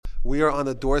We are on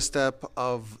the doorstep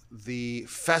of the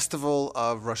festival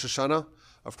of Rosh Hashana.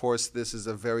 Of course, this is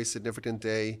a very significant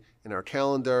day in our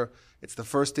calendar. It's the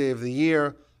first day of the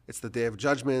year. It's the day of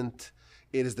judgment.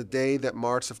 It is the day that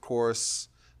marks, of course,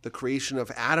 the creation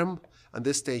of Adam. On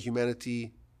this day,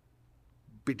 humanity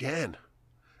began.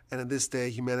 And on this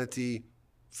day, humanity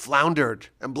floundered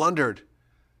and blundered.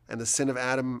 And the sin of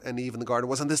Adam and Eve in the garden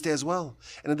was on this day as well.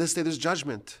 And on this day, there's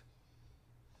judgment.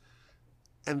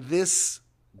 And this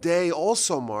day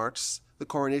also marks the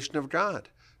coronation of God,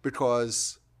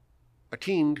 because a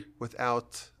king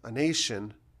without a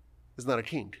nation is not a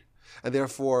king. And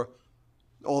therefore,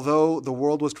 although the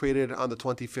world was created on the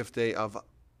 25th day of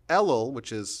Elul,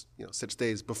 which is 6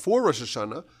 days before Rosh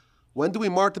Hashanah, when do we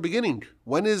mark the beginning?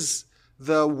 When is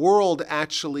the world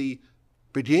actually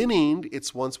beginning?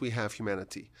 It's once we have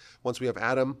humanity. Once we have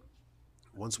Adam,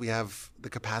 once we have the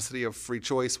capacity of free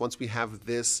choice, once we have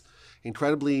this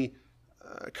incredibly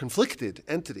conflicted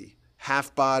entity,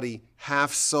 half body,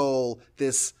 half soul,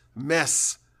 this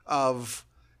mess of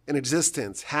an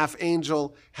existence, half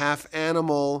angel, half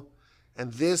animal.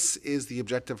 And this is the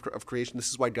objective of creation. This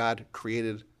is why God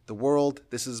created the world.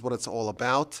 This is what it's all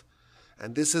about.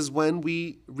 And this is when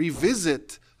we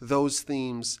revisit those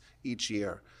themes each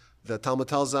year. The Talmud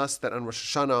tells us that on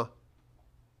Rosh Hashanah,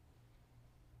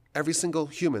 every single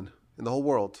human in the whole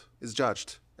world is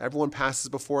judged. Everyone passes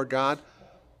before God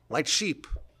like sheep.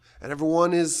 And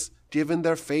everyone is given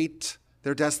their fate,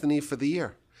 their destiny for the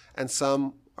year. And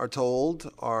some are told,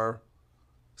 are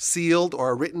sealed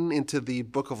or are written into the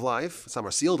book of life. Some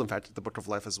are sealed, in fact, to the book of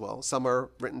life as well. Some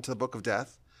are written to the book of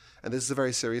death. And this is a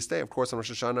very serious day. Of course, on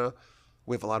Rosh Hashanah,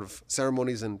 we have a lot of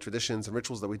ceremonies and traditions and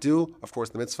rituals that we do. Of course,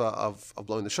 the mitzvah of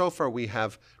blowing the shofar. We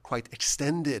have quite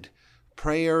extended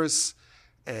prayers,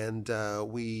 and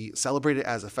we celebrate it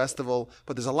as a festival.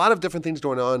 But there's a lot of different things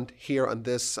going on here on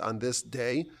this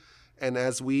day. And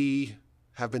as we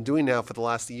have been doing now for the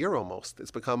last year almost,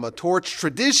 it's become a Torch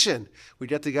tradition. We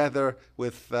get together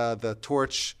with the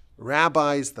Torch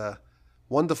rabbis, the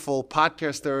wonderful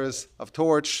podcasters of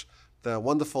Torch, the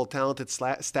wonderful, talented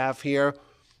staff here,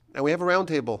 and we have a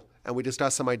roundtable, and we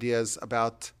discuss some ideas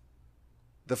about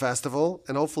the festival.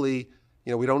 And hopefully,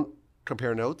 we don't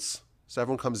compare notes, so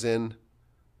everyone comes in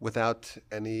without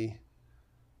any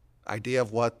idea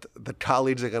of what the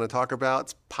colleagues are going to talk about.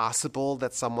 It's possible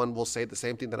that someone will say the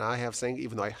same thing that I have saying,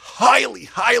 even though I highly,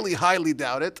 highly, highly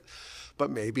doubt it.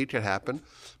 But maybe it could happen.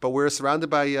 But we're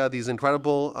surrounded by these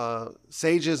incredible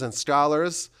sages and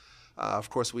scholars. Of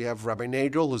course, we have Rabbi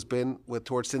Nagel, who's been with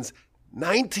Torch since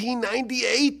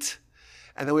 1998.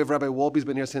 And then we have Rabbi Wolbe, who's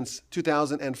been here since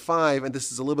 2005. And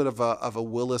this is a little bit of a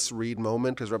Willis Reed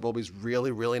moment, because Rabbi Wolbe's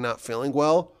really, really not feeling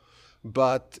well.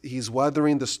 But he's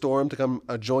weathering the storm to come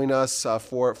join us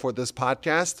for this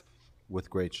podcast. With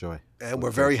great joy. And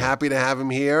we're very happy to have him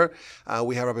here.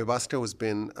 We have Rabbi Busker, who's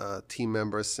been a team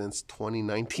member since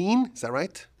 2019. Is that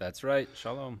right? That's right.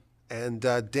 Shalom. And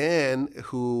Dan,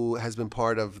 who has been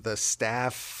part of the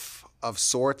staff of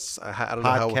sorts. I don't know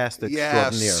how. Podcast extraordinaire.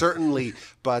 Yeah, certainly.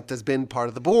 But has been part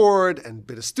of the board and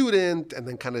been a student, and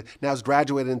then kind of now has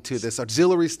graduated into this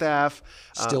auxiliary staff.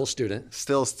 Still student.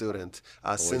 Still student.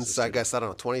 Since, I guess,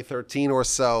 2013 or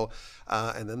so.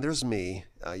 And then there's me,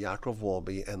 Yaakov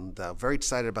Wolbe, and very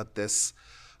excited about this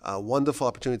wonderful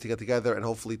opportunity to get together and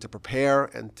hopefully to prepare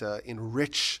and to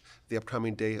enrich the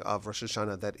upcoming day of Rosh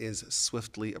Hashanah that is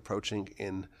swiftly approaching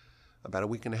in about a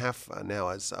week and a half now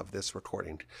as of this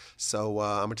recording. So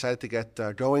I'm excited to get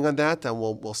going on that, and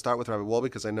we'll start with Rabbi Wolbe,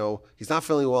 because I know he's not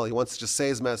feeling well. He wants to just say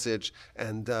his message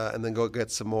and then go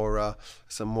get some more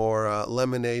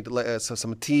lemonade,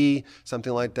 some tea,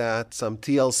 something like that, some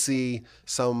TLC,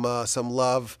 some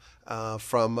love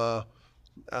from, of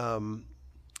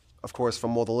course,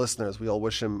 from all the listeners. We all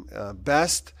wish him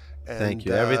best. And, thank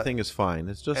you. Everything is fine.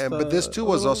 It's just. But this too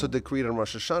was also decreed on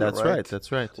Rosh Hashanah. That's right.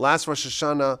 That's right. Last Rosh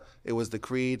Hashanah, it was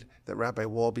decreed that Rabbi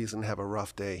Wolbe is going to have a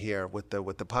rough day here with the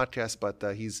podcast,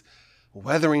 but he's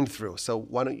weathering through. So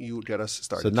why don't you get us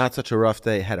started? So not such a rough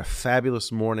day. Had a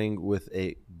fabulous morning with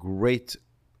a great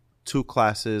 2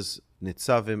 classes,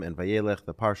 Nitzavim and Vayelech,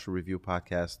 the Parsha Review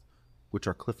podcast, which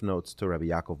are cliff notes to Rabbi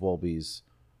Yaakov Wolbe's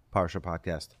Parsha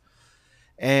podcast.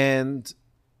 And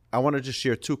I want to just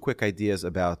share 2 quick ideas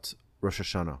about Rosh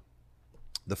Hashanah.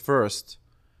 The first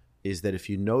is that if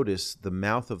you notice, the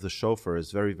mouth of the shofar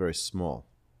is very, very small.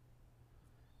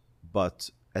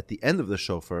 But at the end of the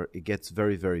shofar, it gets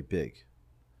very, very big.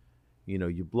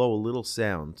 You blow a little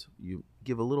sound, you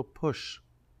give a little push,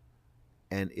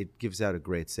 and it gives out a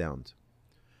great sound.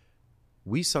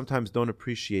 We sometimes don't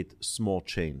appreciate small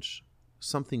change.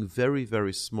 Something very,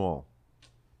 very small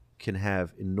can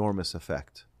have enormous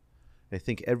effect. I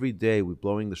think every day we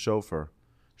blowing the shofar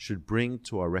should bring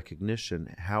to our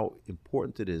recognition how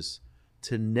important it is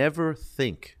to never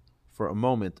think for a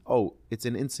moment, oh, it's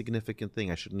an insignificant thing,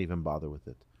 I shouldn't even bother with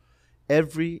it.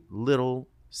 Every little,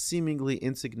 seemingly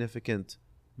insignificant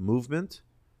movement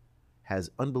has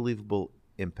unbelievable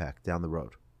impact down the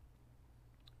road,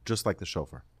 just like the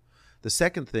shofar. The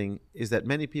second thing is that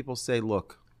many people say,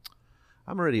 look,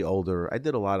 I'm already older, I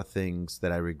did a lot of things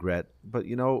that I regret, but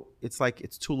it's like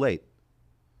it's too late.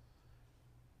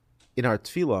 In our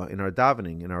tefillah, in our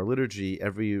davening, in our liturgy,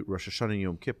 every Rosh Hashana and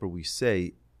Yom Kippur, we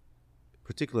say,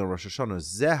 particularly on Rosh Hashana,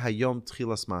 Zeh hayom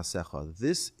tchilas ma'asecha.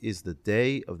 This is the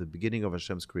day of the beginning of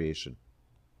Hashem's creation.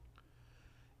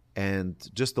 And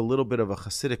just a little bit of a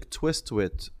Hasidic twist to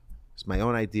it, it's my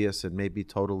own idea, so it may be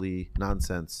totally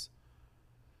nonsense.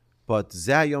 But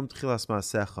Zeh hayom tchilas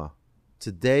ma'asecha.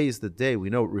 Today is the day. We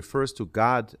know it refers to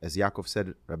God, as Yaakov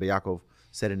said, Rabbi Yaakov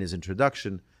said in his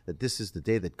introduction, that this is the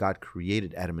day that God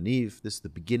created Adam and Eve. This is the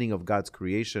beginning of God's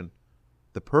creation,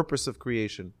 the purpose of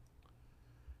creation.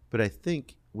 But I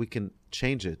think we can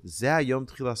change it. Zeh hayom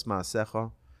tchilas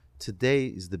ma'asecha. Today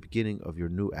is the beginning of your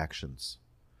new actions.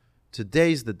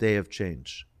 Today is the day of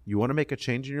change. You want to make a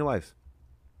change in your life?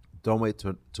 Don't wait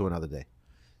to another day.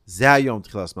 Zeh hayom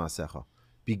tchilas ma'asecha.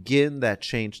 Begin that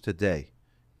change today.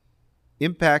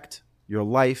 Impact your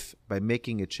life by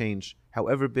making a change,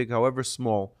 however big, however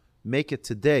small. Make it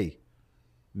today.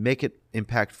 Make it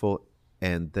impactful,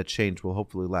 and that change will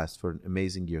hopefully last for an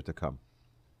amazing year to come.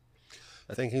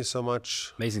 Thank you so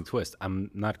much. Amazing twist.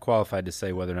 I'm not qualified to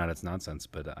say whether or not it's nonsense,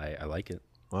 but I like it.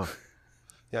 Wow.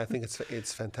 Yeah, I think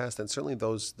it's fantastic. And certainly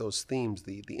those themes,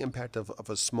 the impact of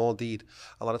a small deed,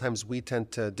 a lot of times we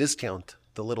tend to discount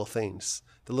the little things.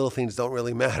 The little things don't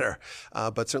really matter.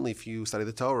 But certainly if you study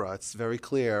the Torah, it's very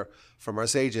clear from our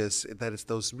sages that it's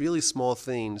those really small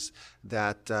things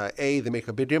that, they make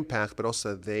a big impact, but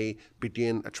also they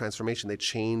begin a transformation. They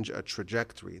change a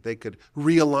trajectory. They could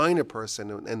realign a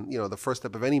person. And the first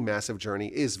step of any massive journey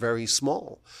is very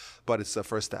small, but it's the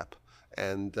first step.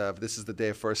 And this is the day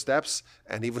of first steps.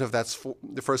 And even if that's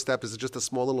the first step is just a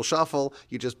small little shuffle,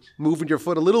 you just moving your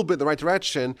foot a little bit in the right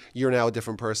direction, you're now a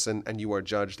different person and you are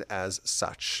judged as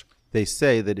such. They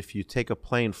say that if you take a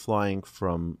plane flying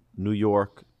from New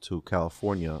York to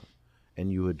California and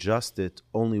you adjust it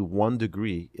only 1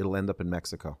 degree, it'll end up in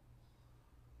Mexico.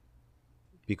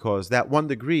 Because that 1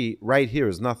 degree right here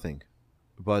is nothing.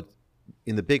 But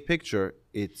in the big picture,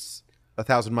 it's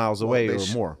 1,000 miles away or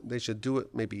more. They should do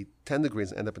it maybe 10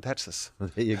 degrees and end up in Texas.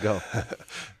 There you go.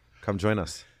 Come join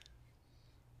us.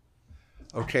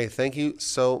 Okay, thank you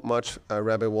so much,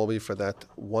 Rabbi Wolbe, for that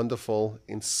wonderful,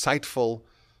 insightful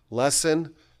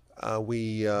lesson.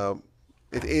 We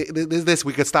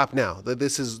could stop now.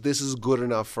 This is good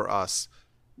enough for us.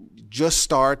 Just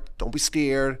start. Don't be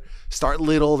scared. Start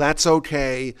little. That's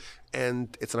okay.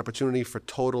 And it's an opportunity for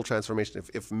total transformation.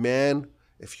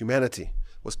 If humanity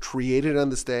was created on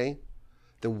this day,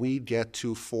 then we get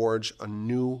to forge a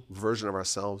new version of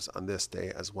ourselves on this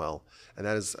day as well. And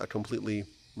that is a completely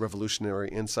revolutionary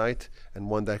insight,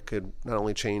 and one that could not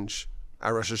only change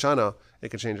our Rosh Hashana, it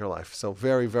could change our life. So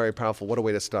very, very powerful. What a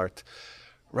way to start.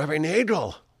 Rabbi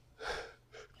Nagel.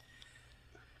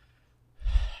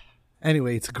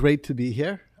 Anyway, it's great to be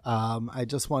here. I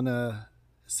just want to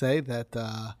say that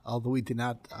although we did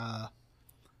not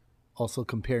also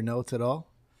compare notes at all,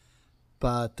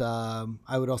 but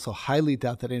I would also highly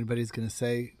doubt that anybody's going to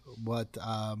say what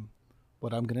I'm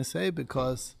going to say,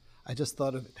 because I just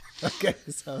thought of it. Okay,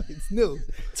 so it's new.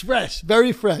 It's fresh,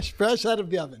 very fresh out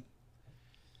of the oven.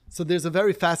 So there's a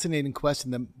very fascinating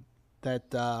question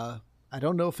that I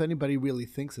don't know if anybody really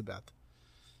thinks about.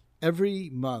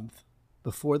 Every month,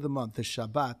 before the month, the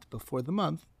Shabbat before the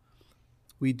month,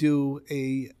 we do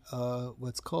a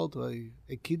what's called a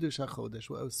Kiddush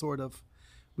HaChodesh, sort of.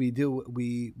 We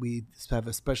have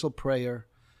a special prayer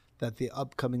that the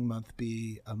upcoming month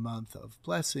be a month of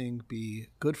blessing, be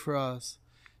good for us.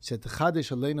 Make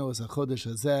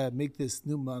this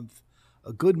new month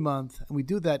a good month, and we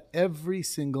do that every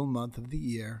single month of the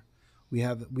year. We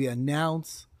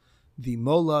announce the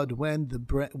molad when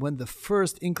the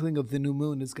first inkling of the new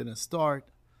moon is going to start,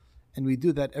 and we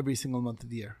do that every single month of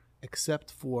the year,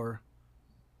 except for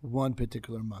one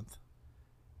particular month.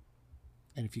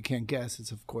 And if you can't guess,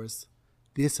 it's of course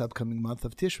this upcoming month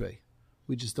of Tishrei.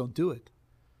 We just don't do it.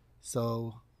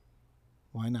 So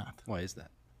why not? Why is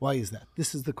that? Why is that?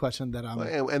 This is the question that I'm...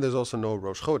 And there's also no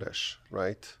Rosh Chodesh,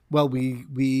 right? Well,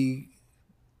 we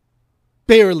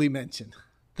barely mention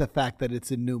the fact that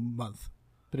it's a new month.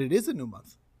 But it is a new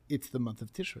month. It's the month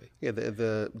of Tishrei. Yeah,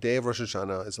 the day of Rosh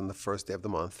Hashana is on the first day of the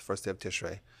month, first day of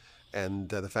Tishrei. And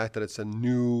the fact that it's a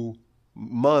new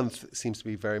month seems to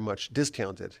be very much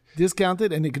discounted.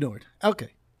 Discounted and ignored.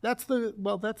 Okay. That's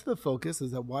the focus,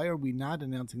 is that why are we not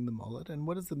announcing the Molad, and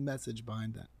what is the message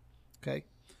behind that? Okay.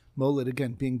 Molad,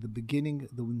 again, being the beginning,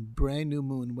 the brand new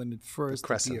moon when it first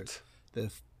appeared.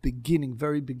 The beginning,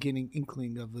 very beginning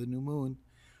inkling of the new moon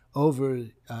over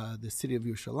the city of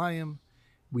Yerushalayim.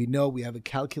 We know we have it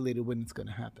calculated when it's going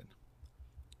to happen.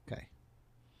 Okay.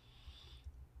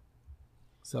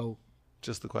 So.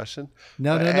 Just the question?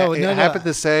 No. I happen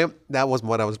to say that wasn't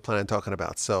what I was planning on talking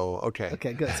about. So, okay.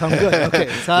 Okay, good. So I'm good. Okay.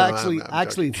 So I'm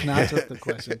actually, it's not just a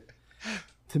question.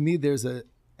 To me, there's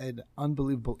an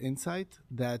unbelievable insight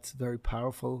that's very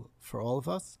powerful for all of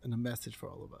us and a message for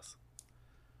all of us.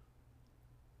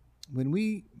 When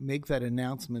we make that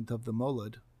announcement of the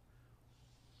Molad,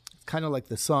 it's kind of like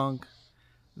the song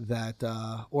that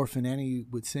Orphan Annie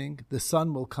would sing, "The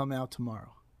sun will come out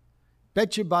tomorrow."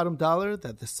 Bet your bottom dollar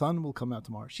that the sun will come out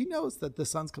tomorrow. She knows that the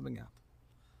sun's coming out.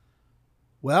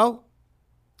 Well,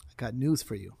 I got news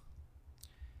for you.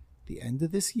 The end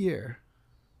of this year,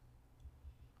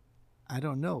 I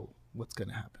don't know what's going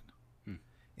to happen.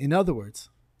 In other words,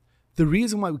 the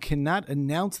reason why we cannot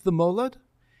announce the Molad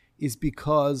is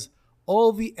because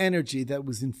all the energy that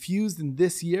was infused in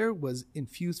this year was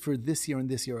infused for this year and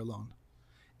this year alone.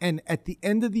 And at the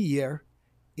end of the year,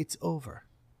 it's over.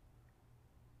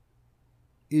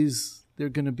 Is there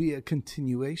going to be a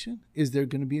continuation? Is there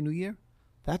going to be a new year?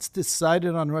 That's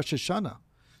decided on Rosh Hashana.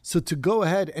 So to go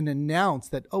ahead and announce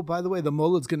that, oh, by the way, the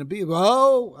Molad's going to be,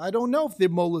 oh, I don't know if the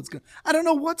Molad's going to, I don't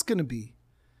know what's going to be.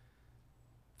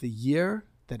 The year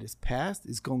that is past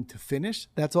is going to finish.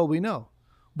 That's all we know.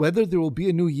 Whether there will be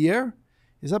a new year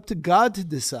is up to God to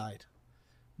decide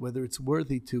whether it's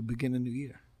worthy to begin a new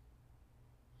year.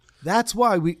 That's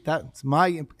why that's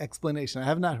my explanation. I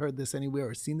have not heard this anywhere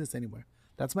or seen this anywhere.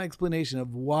 That's my explanation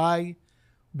of why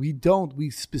we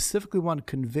specifically want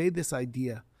to convey this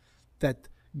idea that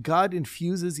God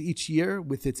infuses each year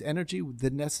with its energy, the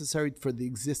necessary for the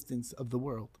existence of the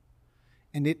world.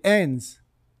 And it ends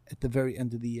at the very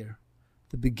end of the year.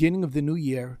 The beginning of the new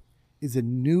year is a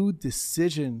new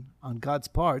decision on God's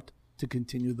part to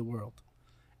continue the world.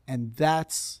 And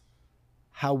that's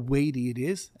how weighty it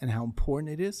is and how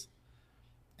important it is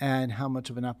and how much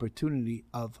of an opportunity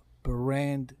of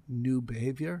brand new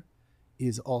behavior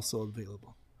is also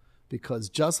available. Because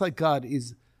just like God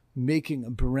is making a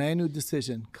brand new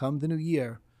decision come the new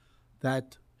year,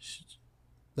 that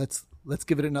let's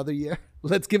give it another year.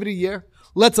 Let's give it a year.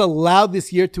 Let's allow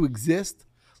this year to exist.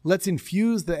 Let's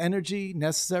infuse the energy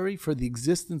necessary for the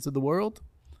existence of the world.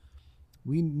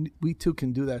 We too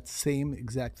can do that same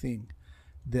exact thing.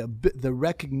 The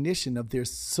recognition of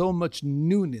there's so much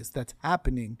newness that's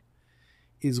happening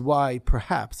is why,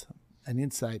 perhaps, an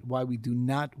insight why we do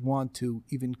not want to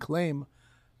even claim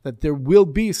that there will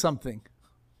be something.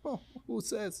 Well, who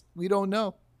says? We don't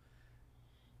know.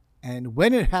 And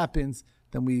when it happens,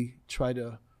 then we try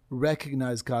to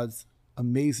recognize God's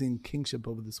amazing kingship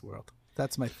over this world.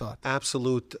 That's my thought.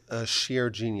 Absolute sheer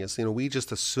genius. We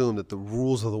just assume that the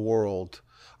rules of the world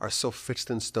are so fixed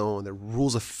in stone. They're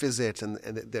rules of physics, and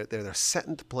they're set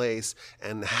into place.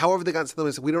 And however they got into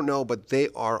place, we don't know, but they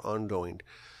are ongoing.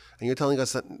 And you're telling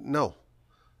us that, no.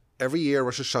 Every year,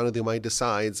 Rosh Hashanah, the Almighty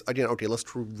decides, again, okay, let's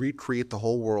recreate the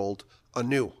whole world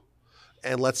anew.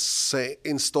 And let's say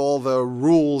install the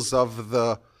rules of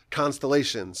the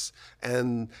constellations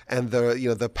and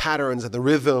the patterns and the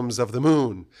rhythms of the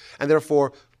moon. And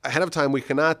therefore, ahead of time, we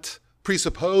cannot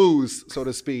presuppose, so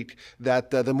to speak,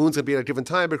 that the moon's going to be at a given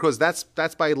time, because that's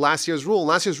by last year's rule.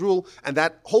 Last year's rule and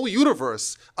that whole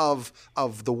universe of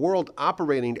the world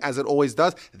operating as it always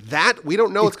does, that we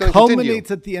don't know it's going to continue. It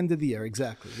culminates at the end of the year,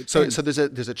 exactly. So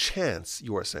there's a chance,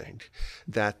 you are saying,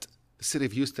 that the city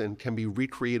of Houston can be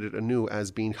recreated anew as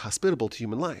being hospitable to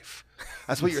human life.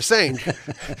 That's what you're saying.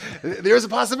 There's a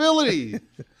possibility.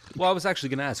 Well, I was actually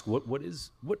going to ask, what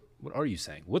are you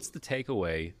saying? What's the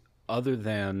takeaway other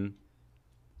than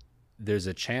there's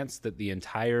a chance that the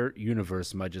entire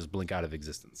universe might just blink out of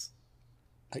existence?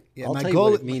 I'll tell you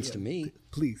what it means to me.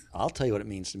 Please. I'll tell you what it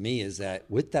means to me is that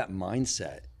with that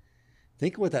mindset,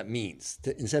 think of what that means.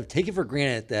 Instead of taking for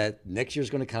granted that next year's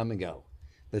going to come and go,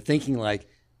 but thinking like,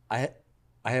 I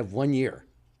have 1 year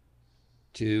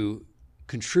to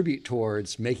contribute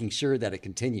towards making sure that it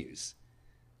continues.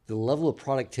 The level of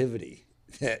productivity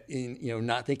that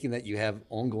not thinking that you have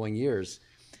ongoing years,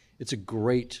 it's a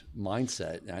great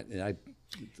mindset.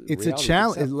 It's a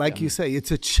challenge, like you say,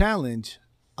 it's a challenge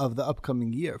of the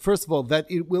upcoming year. First of all, that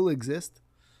it will exist.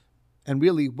 And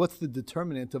really, what's the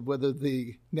determinant of whether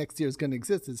the next year is going to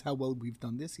exist is how well we've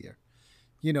done this year.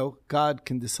 God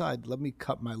can decide, let me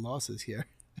cut my losses here.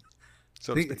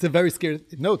 So to speak. It's a very scary.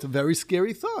 No, it's a very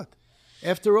scary thought.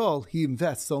 After all, he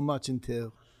invests so much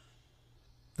into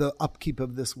the upkeep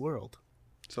of this world,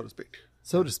 So to speak.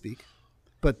 so to speak.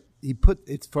 But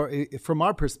it's from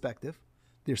our perspective.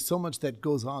 There's so much that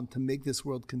goes on to make this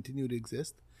world continue to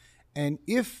exist, and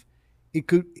if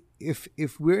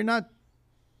we're not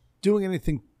doing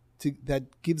anything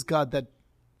that gives God that,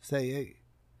 say, hey,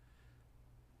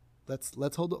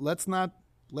 let's hold it. Let's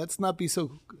not be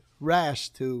so rash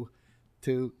to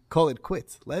call it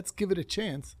quits. Let's give it a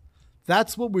chance.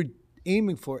 That's what we're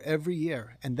aiming for every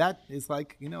year, and that is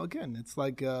like, again, it's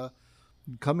like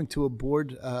coming to a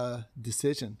board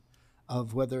decision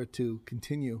of whether to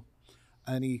continue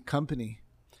any company.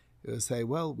 It would say,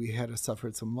 well, we had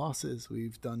suffered some losses.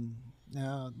 We've done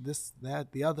this,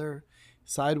 that, the other,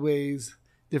 sideways,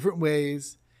 different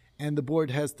ways, and the board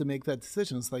has to make that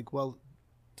decision. It's like, well,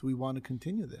 do we want to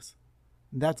continue this?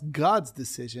 And that's God's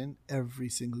decision every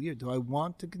single year. Do I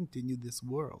want to continue this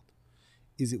world?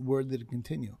 Is it worthy to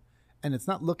continue? And it's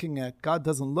not looking at, God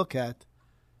doesn't look at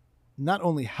not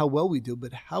only how well we do,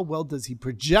 but how well does he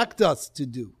project us to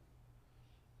do?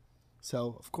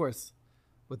 So, of course,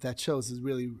 what that shows is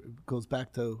really goes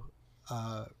back to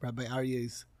Rabbi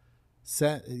Aryeh's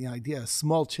idea, a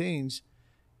small change.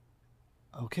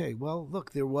 Okay, well,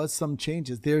 look, there was some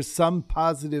changes. There's some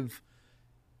positive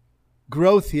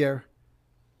growth here.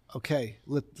 Okay,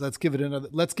 let's give it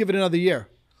another year.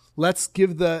 Let's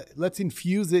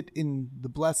infuse it in the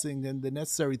blessing and the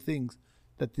necessary things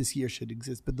that this year should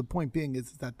exist. But the point being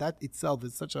is that itself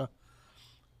is such a,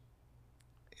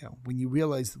 when you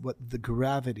realize what the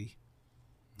gravity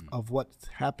of what's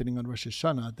happening on Rosh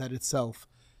Hashanah, that itself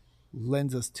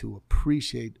lends us to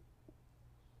appreciate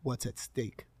what's at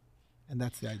stake. And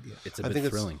that's the idea. It's a bit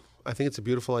thrilling. I think it's a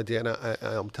beautiful idea, and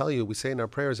I'll tell you, we say in our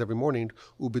prayers every morning,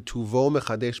 "Ubetuvo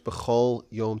mechadesh b'chol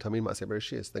yom tamid ma'aseh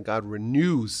bereshis," that God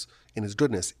renews in His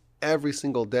goodness every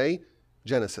single day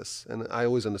Genesis. And I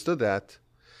always understood that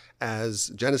as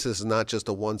Genesis is not just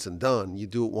a once and done. You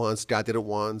do it once, God did it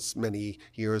once many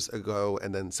years ago,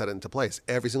 and then set it into place.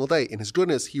 Every single day, in His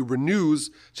goodness, He renews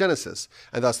Genesis.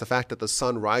 And thus the fact that the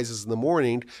sun rises in the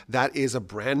morning, that is a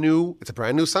brand new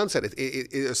sunset.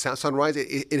 Sunrise,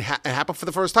 it happened for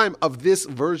the first time of this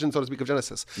version, so to speak, of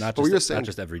Genesis. Not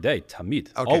just every day, tamid,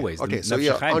 okay, always. Okay, so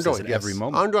ongoing, yes. Every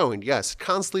moment. Ongoing, yes.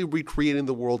 Constantly recreating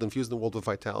the world, infusing the world with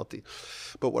vitality.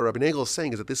 But what Rabbi Nagel is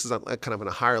saying is that this is kind of on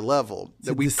a higher level.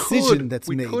 That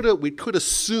we could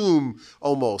assume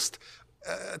almost,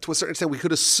 to a certain extent, we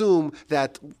could assume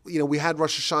that we had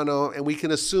Rosh Hashanah, and we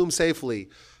can assume safely.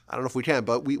 I don't know if we can,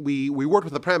 but we worked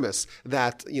with the premise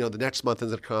that the next month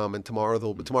is going to come, and tomorrow's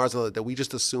that we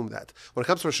just assume that. When it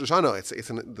comes to Rosh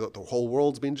Hashanah, the whole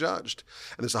world's being judged,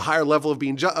 and there's a higher level of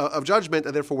of judgment,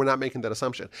 and therefore we're not making that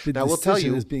assumption. Now, we'll tell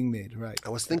you, is being made, right? I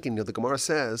was thinking, the Gemara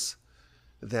says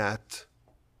that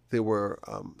there were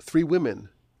 3 women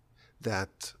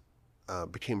that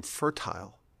became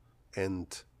fertile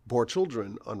and bore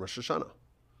children on Rosh Hashanah.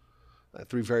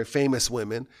 3 very famous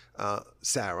women,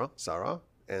 Sarah,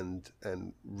 and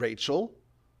Rachel,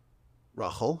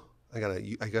 Rachel. I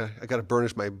gotta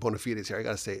burnish my bona fides here. I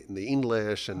gotta say it in the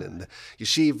English and in the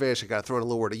Yeshivish. I gotta throw in a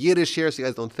little word of Yiddish here, so you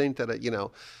guys don't think that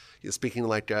you're speaking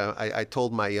like I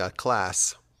told my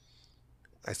class.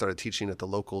 I started teaching at the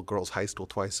local girls' high school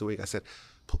twice a week. I said,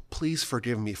 please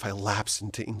forgive me if I lapse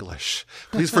into English.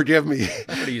 Please forgive me.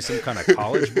 What are you, some kind of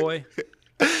college boy?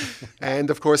 And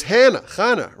of course,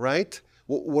 Hannah, right?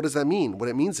 What does that mean? What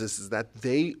it means is that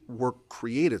they were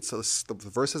created. So the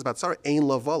verse is about Sarah, Ein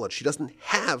la valad. She doesn't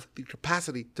have the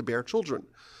capacity to bear children.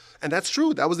 And that's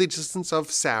true. That was the existence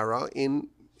of Sarah in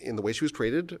the way she was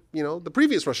created, the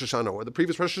previous Rosh Hashanah or the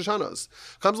previous Rosh Hashanahs.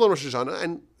 Comes along Rosh Hashanah,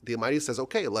 and the Almighty says,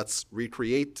 okay, let's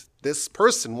recreate this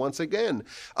person once again.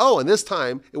 Oh, and this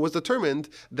time it was determined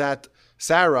that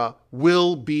Sarah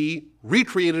will be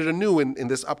recreated anew in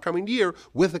this upcoming year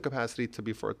with the capacity to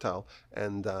be fertile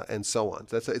and so on.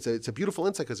 So it's a beautiful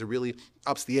insight because it really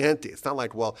ups the ante. It's not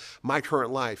like, well, my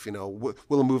current life, will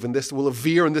it move in this, will it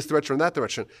veer in this direction or that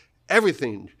direction?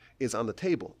 Everything is on the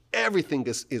table. Everything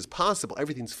is possible.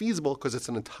 Everything's feasible because it's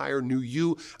an entire new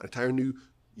you, an entire new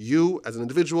you as an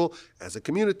individual, as a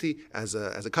community, as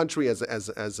a country, as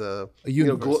a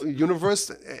universe.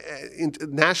 Universe,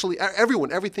 nationally,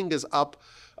 everyone. Everything is up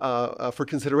for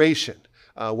consideration.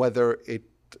 Whether it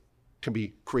can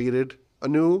be created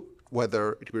anew,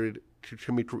 whether it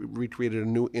can be recreated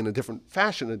anew in a different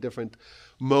fashion, a different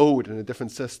mode, in a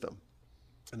different system,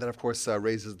 and that, of course,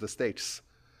 raises the stakes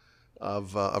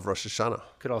of Rosh Hashanah.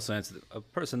 Could also answer, a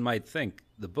person might think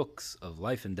the books of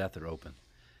life and death are open.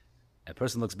 A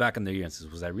person looks back on their year and says,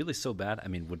 was I really so bad? I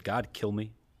mean, would God kill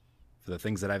me? for the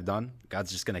things that I've done.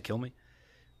 God's just going to kill me.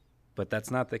 But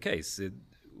that's not the case.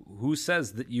 Who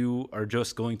says that you are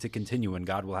just going to continue and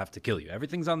God will have to kill you?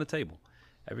 Everything's on the table.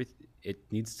 It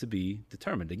needs to be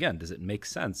determined. Again, does it make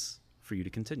sense for you to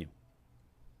continue?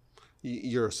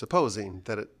 You're supposing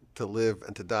that to live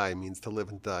and to die means to live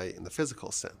and die in the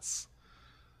physical sense.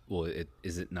 Well,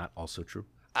 is it not also true?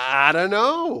 I don't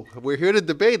know. We're here to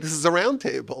debate. This is a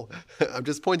roundtable. I'm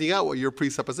just pointing out what your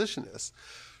presupposition is,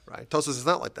 right? Tosfos is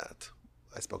not like that.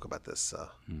 I spoke about this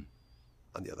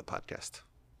on the other podcast,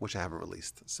 which I haven't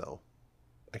released, so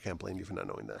I can't blame you for not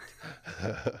knowing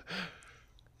that.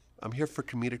 I'm here for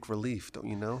comedic relief, don't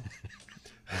you know?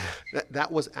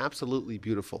 That was absolutely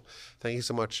beautiful. Thank you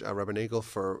so much, Rabbi Nagel,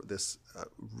 for this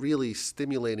really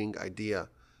stimulating idea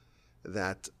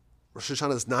that Rosh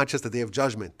Hashanah is not just a day of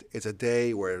judgment. It's a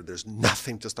day where there's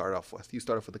nothing to start off with. You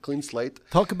start off with a clean slate.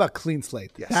 Talk about clean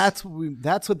slate. Yes. That's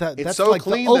so like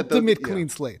clean the that ultimate clean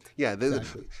slate. Yeah,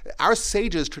 our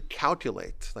sages could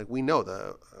calculate. Like we know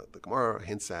the Gemara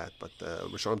hints at, but the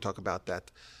Rishonim talk about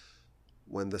that.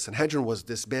 When the Sanhedrin was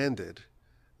disbanded,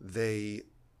 they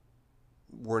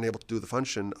weren't able to do the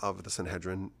function of the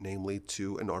Sanhedrin, namely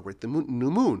to inaugurate the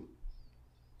new moon.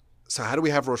 So how do we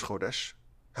have Rosh Chodesh?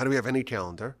 How do we have any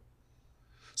calendar?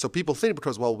 So people think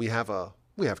because, well, we have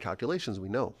calculations. We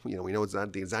know it's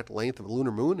not the exact length of a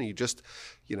lunar moon, and you just,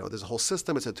 there's a whole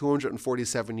system. It's a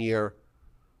 247-year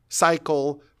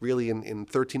cycle, really in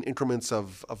 13 increments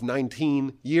of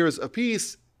 19 years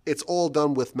apiece. It's all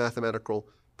done with mathematical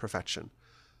perfection.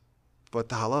 But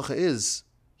the halacha is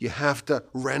you have to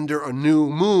render a new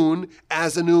moon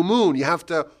as a new moon. You have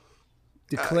to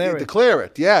declare it. Declare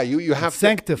it. Yeah, you have to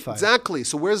sanctify. Exactly.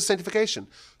 So where's the sanctification?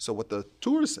 So what the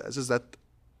Torah says is that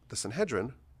the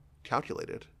Sanhedrin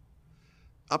calculated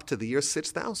up to the year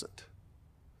 6000.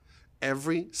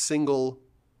 Every single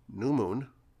new moon,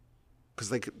 because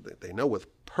they know with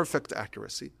perfect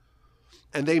accuracy,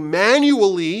 and they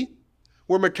manually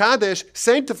were Mekadesh,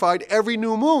 sanctified every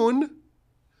new moon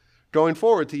going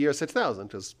forward to year 6000,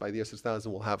 because by the year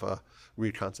 6000 we'll have a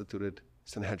reconstituted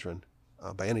Sanhedrin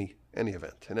by any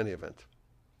event, in any event.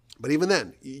 But even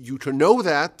then, you can know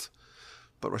that,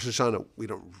 but Rosh Hashanah, we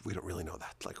don't really know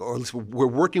that. Or at least we're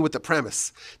working with the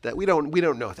premise that we don't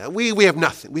know that. We have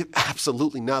nothing. We have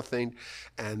absolutely nothing.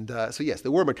 And so yes, they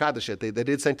were Mekadesh. They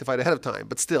did sanctify it ahead of time,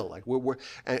 but still, we're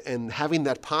having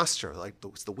that posture,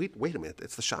 wait a minute,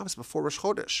 it's the Shabbos before Rosh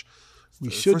Chodesh. We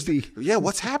should be. Yeah,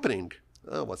 what's happening?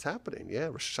 Oh, what's happening? Yeah,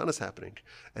 Rosh Hashanah is happening,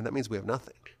 and that means we have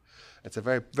nothing. It's a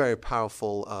very, very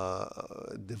powerful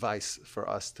device for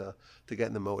us to get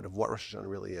in the mode of what Rosh Hashanah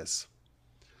really is.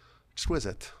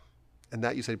 Exquisite. And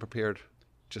that you said you prepared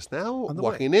just now,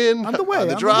 walking in, on the way, on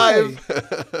the drive.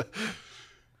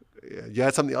 Yeah, you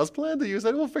had something else planned, or you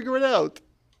said we'll figure it out?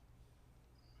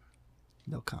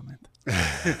 No comment.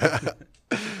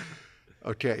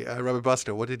 Okay, Rabbi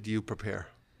Buster, what did you prepare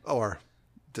or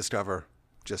discover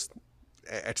just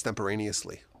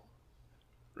extemporaneously?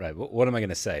 Right. What am I going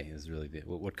to say is really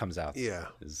what comes out. Yeah.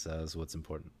 Is what's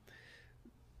important.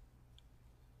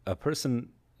 A person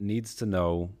needs to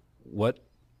know what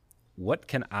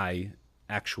can I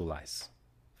actualize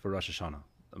for Rosh Hashanah.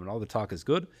 I mean, all the talk is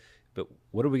good, but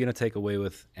what are we going to take away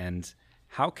with? And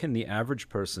how can the average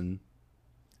person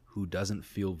who doesn't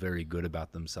feel very good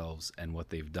about themselves and what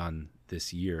they've done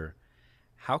this year,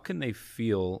 how can they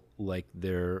feel like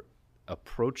they're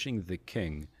approaching the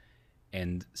king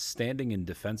and standing in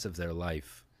defense of their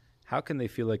life? How can they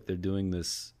feel like they're doing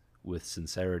this with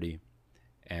sincerity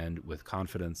and with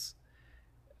confidence?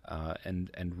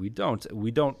 And we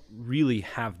don't really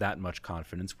have that much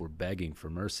confidence. We're begging for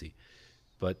mercy.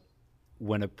 But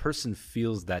when a person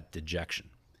feels that dejection,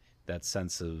 that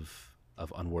sense of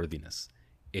unworthiness,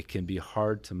 it can be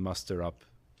hard to muster up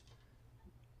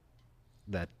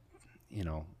that,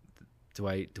 do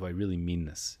I really mean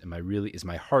this? Is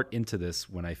my heart into this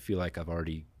when I feel like I've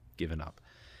already given up?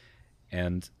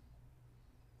 And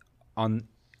on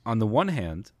the one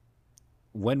hand,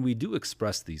 when we do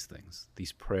express these things,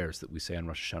 these prayers that we say on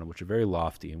Rosh Hashanah, which are very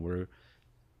lofty, and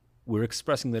we're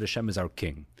expressing that Hashem is our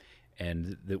king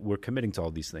and that we're committing to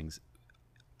all these things,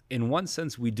 in one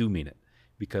sense we do mean it,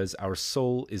 because our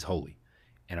soul is holy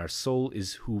and our soul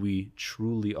is who we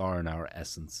truly are in our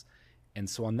essence. And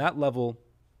so on that level,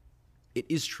 it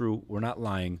is true, we're not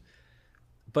lying,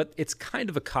 but it's kind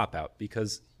of a cop-out,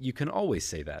 because you can always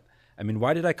say that. I mean,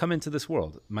 why did I come into this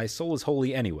world? My soul is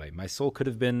holy anyway. My soul could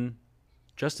have been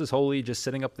just as holy, just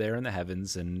sitting up there in the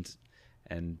heavens and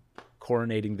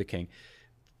coronating the king.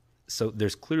 So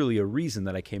there's clearly a reason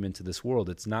that I came into this world.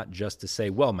 It's not just to say,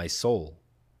 well, my soul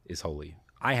is holy.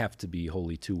 I have to be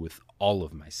holy too with all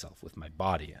of myself, with my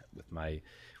body, with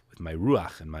my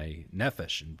ruach and my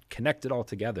nefesh and connect it all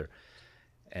together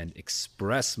and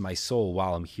express my soul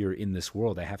while I'm here in this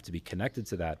world. I have to be connected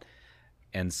to that.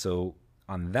 And so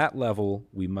on that level,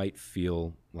 we might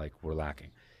feel like we're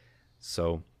lacking.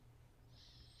 So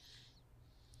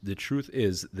the truth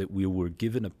is that we were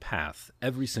given a path.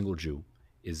 Every single Jew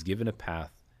is given a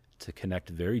path to connect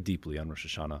very deeply on Rosh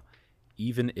Hashanah,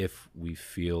 even if we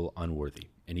feel unworthy,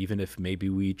 and even if maybe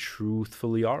we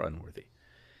truthfully are unworthy.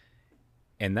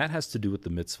 And that has to do with the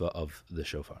mitzvah of the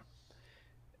shofar.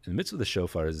 And the mitzvah of the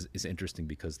shofar is interesting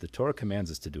because the Torah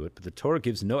commands us to do it, but the Torah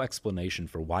gives no explanation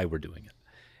for why we're doing it.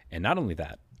 And not only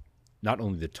that, not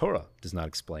only the Torah does not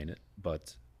explain it,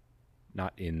 but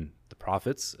not in the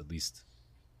prophets, at least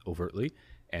overtly,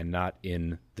 and not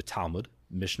in the Talmud,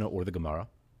 Mishnah, or the Gemara.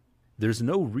 There's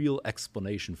no real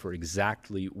explanation for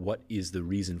exactly what is the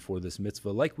reason for this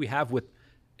mitzvah, like we have with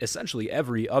essentially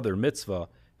every other mitzvah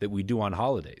that we do on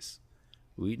holidays.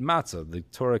 We eat matzah. The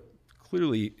Torah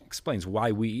clearly explains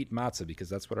why we eat matzah, because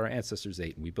that's what our ancestors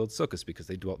ate, and we build sukkahs because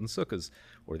they dwelt in sukkahs,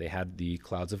 or they had the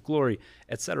clouds of glory,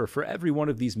 etc. For every one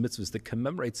of these mitzvahs that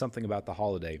commemorate something about the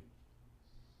holiday,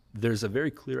 there's a very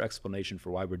clear explanation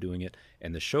for why we're doing it.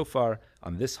 And the shofar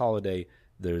on this holiday,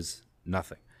 there's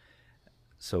nothing.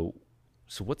 So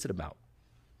what's it about?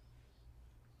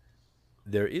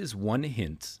 There is one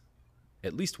hint,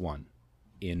 at least one,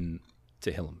 in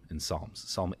Tehillim, in Psalms.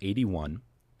 Psalm 81.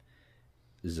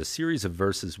 There's a series of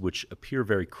verses which appear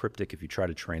very cryptic if you try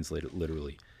to translate it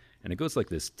literally. And it goes like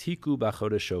this: Tiku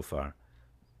b'chodesh shofar,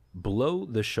 blow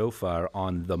the shofar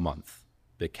on the month,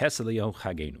 b'kesel yom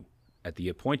chagenu, at the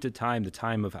appointed time, the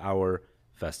time of our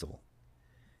festival.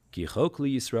 Ki chok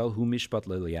li Yisrael hu mishpat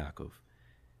le'Yaakov,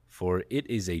 for it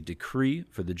is a decree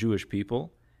for the Jewish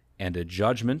people and a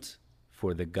judgment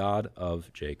for the God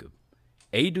of Jacob.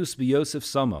 Eidus b'Yosef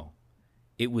samo,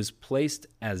 it was placed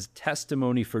as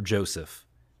testimony for Joseph,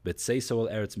 b'tzeiso el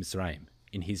Eretz Mitzrayim,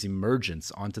 in his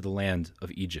emergence onto the land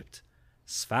of Egypt.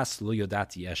 Sfas lo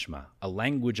yodati eshma, a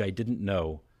language I didn't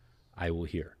know, I will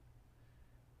hear.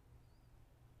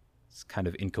 It's kind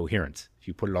of incoherent if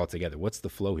you put it all together. What's the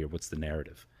flow here? What's the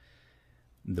narrative?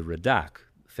 The Radak,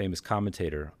 famous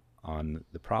commentator on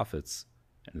the prophets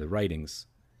and the writings,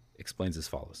 explains as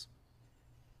follows.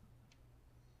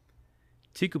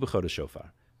 Tiku b'chodesh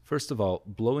shofar. First of all,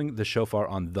 blowing the shofar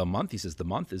on the month. He says the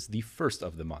month is the first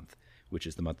of the month, which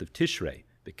is the month of Tishrei,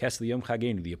 b'kesel yom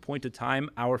chagenu, the appointed time,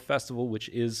 our festival, which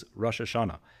is Rosh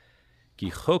Hashana. Ki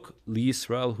chok li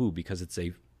Yisrael hu, because it's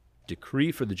a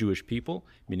decree for the Jewish people,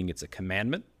 meaning it's a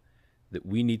commandment that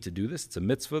we need to do this. It's a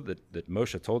mitzvah that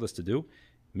Moshe told us to do.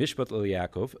 Mishpat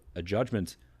Yaakov, a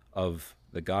judgment of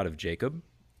the God of Jacob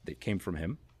that came from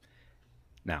him.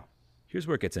 Now, here's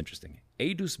where it gets interesting.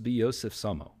 Eidus b'Yosef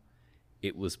samo.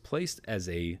 It was placed as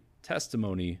a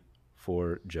testimony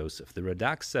for Joseph. The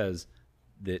Radak says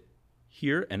that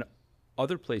here and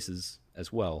other places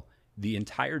as well, the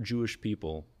entire Jewish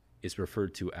people is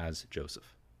referred to as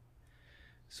Joseph.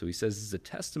 So he says this is a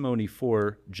testimony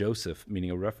for Joseph, meaning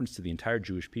a reference to the entire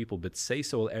Jewish people, but say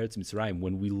so el Eretz Mitzrayim,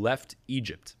 when we left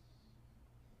Egypt.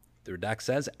 The Radak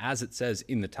says, as it says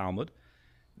in the Talmud,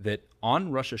 that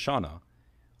on Rosh Hashanah,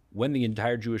 when the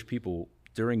entire Jewish people,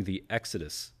 during the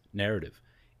Exodus narrative,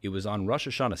 it was on Rosh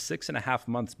Hashanah, 6.5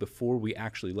 months before we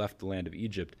actually left the land of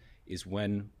Egypt, is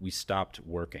when we stopped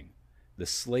working. The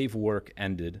slave work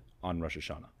ended on Rosh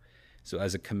Hashanah. So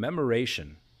as a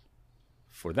commemoration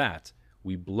for that,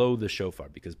 we blow the shofar,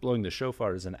 because blowing the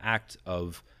shofar is an act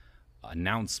of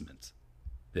announcement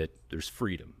that there's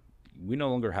freedom. We no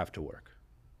longer have to work.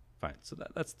 Fine, so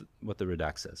that's what the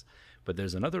Radak says. But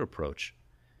there's another approach.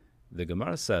 The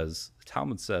Gemara says, the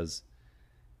Talmud says,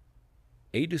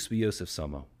 Eidus b'Yosef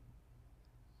samo.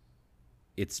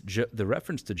 It's the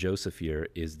reference to Joseph here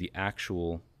is the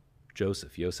actual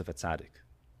Joseph, Yosef HaTzadik,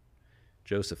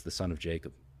 Joseph, the son of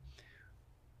Jacob,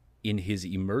 in his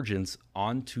emergence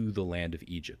onto the land of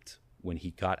Egypt, when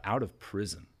he got out of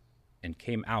prison and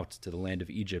came out to the land of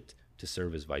Egypt to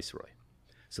serve as viceroy.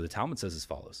 So the Talmud says as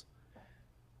follows: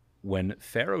 when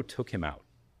Pharaoh took him out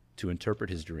to interpret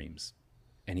his dreams,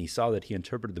 and he saw that he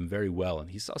interpreted them very well, and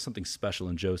he saw something special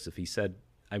in Joseph, he said,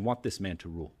 I want this man to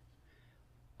rule.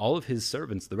 All of his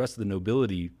servants, the rest of the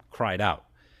nobility, cried out.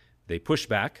 They pushed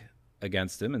back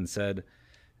against him and said,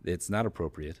 it's not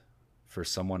appropriate for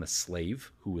someone, a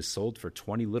slave, who was sold for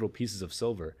 20 little pieces of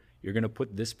silver. You're going to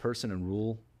put this person and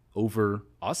rule over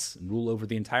us and rule over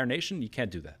the entire nation? You can't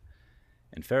do that.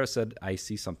 And Pharaoh said, I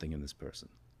see something in this person.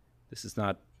 This is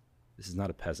not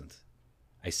a peasant.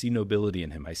 I see nobility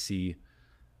in him. I see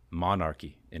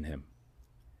monarchy in him.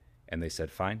 And they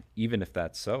said, fine, even if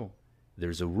that's so,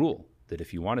 there's a rule that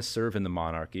if you want to serve in the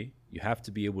monarchy, you have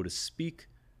to be able to speak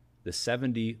the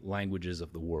 70 languages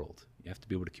of the world. You have to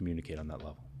be able to communicate on that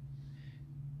level.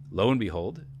 Lo and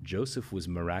behold, Joseph was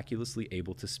miraculously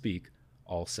able to speak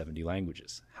all 70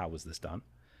 languages. How was this done?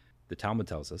 The Talmud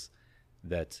tells us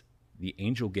that the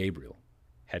angel Gabriel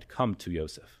had come to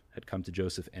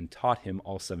Joseph and taught him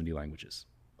all 70 languages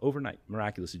overnight,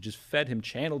 miraculously, just fed him,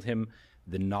 channeled him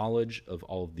the knowledge of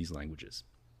all of these languages.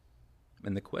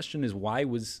 And the question is, why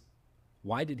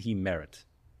did he merit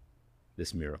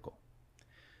this miracle?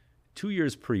 2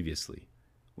 years previously,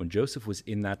 when Joseph was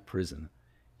in that prison,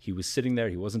 he was sitting there,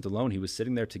 he wasn't alone, he was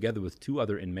sitting there together with 2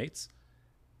 other inmates,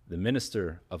 the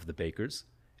minister of the bakers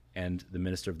and the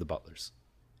minister of the butlers.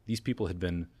 These people had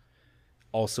been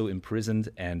also imprisoned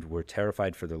and were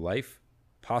terrified for their life,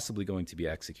 possibly going to be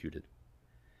executed.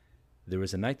 There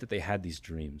was a night that they had these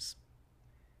dreams.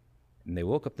 And they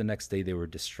woke up the next day, they were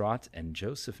distraught, and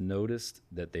Joseph noticed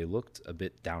that they looked a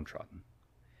bit downtrodden.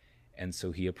 And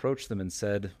so he approached them and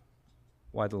said,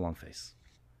 "Why the long face?"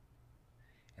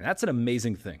 And that's an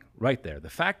amazing thing right there. The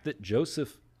fact that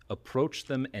Joseph approached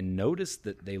them and noticed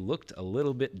that they looked a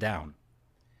little bit down.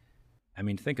 I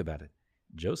mean, think about it.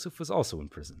 Joseph was also in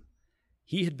prison.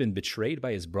 He had been betrayed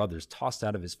by his brothers, tossed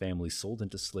out of his family, sold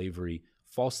into slavery,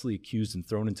 falsely accused and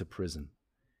thrown into prison.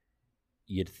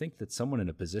 You'd think that someone in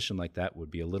a position like that would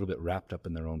be a little bit wrapped up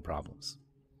in their own problems.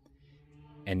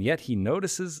 And yet he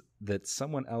notices that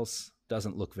someone else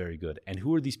doesn't look very good. And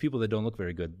who are these people that don't look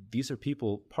very good? These are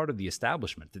people part of the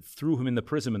establishment that threw him in the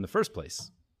prison in the first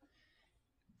place.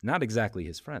 Not exactly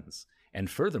his friends. And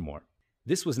furthermore,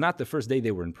 this was not the first day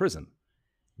they were in prison.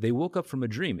 They woke up from a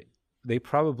dream. They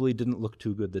probably didn't look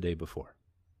too good the day before.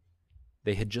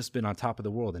 They had just been on top of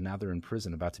the world, and now they're in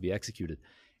prison about to be executed.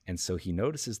 And so he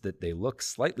notices that they look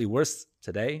slightly worse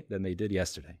today than they did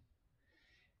yesterday.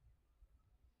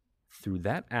 Through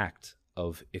that act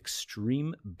of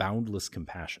extreme, boundless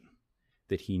compassion,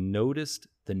 that he noticed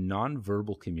the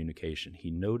nonverbal communication,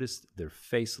 he noticed their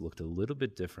face looked a little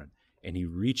bit different, and he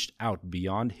reached out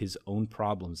beyond his own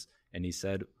problems, and he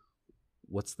said,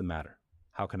 "What's the matter?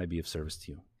 How can I be of service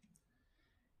to you?"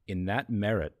 In that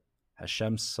merit,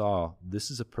 Hashem saw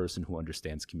this is a person who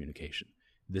understands communication.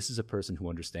 This is a person who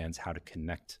understands how to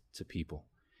connect to people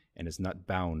and is not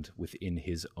bound within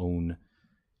his own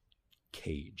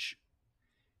cage.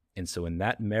 And so in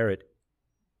that merit,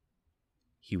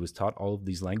 he was taught all of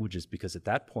these languages because at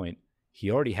that point, he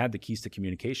already had the keys to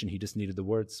communication. He just needed the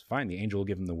words. Fine, the angel will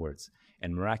give him the words.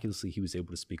 And miraculously, he was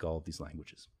able to speak all of these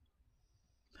languages.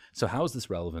 So how is this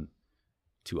relevant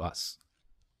to us?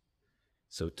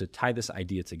 So to tie this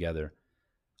idea together,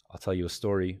 I'll tell you a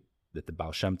story that the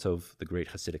Baal Shem Tov, the great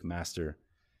Hasidic master,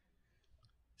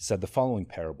 said the following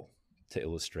parable to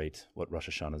illustrate what Rosh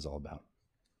Hashana is all about.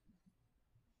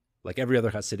 Like every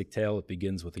other Hasidic tale, it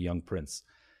begins with a young prince.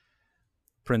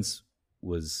 Prince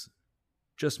was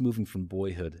just moving from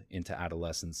boyhood into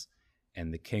adolescence,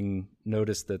 and the king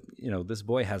noticed that, this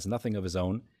boy has nothing of his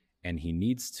own, and he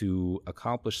needs to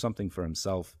accomplish something for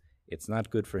himself. It's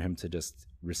not good for him to just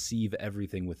receive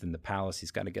everything within the palace.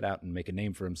 He's got to get out and make a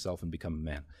name for himself and become a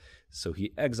man. So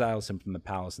he exiles him from the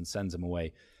palace and sends him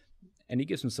away, and he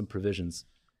gives him some provisions.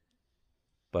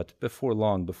 But before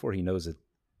long, before he knows it,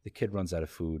 the kid runs out of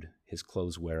food, his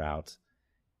clothes wear out,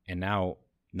 and now,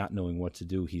 not knowing what to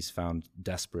do, he's found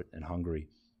desperate and hungry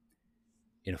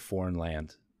in a foreign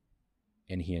land,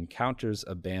 and he encounters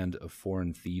a band of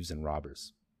foreign thieves and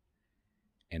robbers.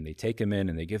 And they take him in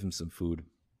and they give him some food,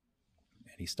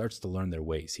 and he starts to learn their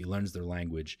ways. He learns their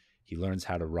language, he learns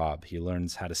how to rob, he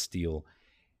learns how to steal,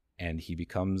 and he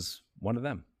becomes one of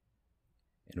them.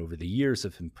 And over the years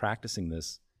of him practicing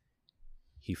this,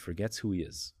 he forgets who he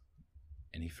is.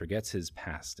 And he forgets his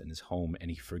past and his home,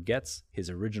 and he forgets his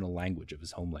original language of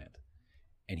his homeland.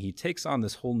 And he takes on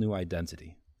this whole new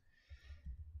identity.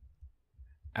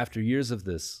 After years of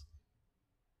this,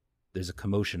 there's a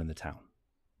commotion in the town.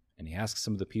 And he asks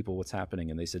some of the people what's happening,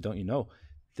 and they said, "Don't you know,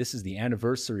 this is the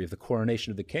anniversary of the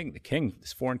coronation of the king. The king,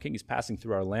 this foreign king, is passing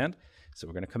through our land, so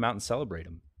we're going to come out and celebrate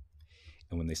him."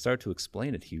 And when they start to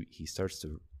explain it, he starts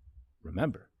to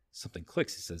remember. Something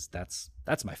clicks. He says,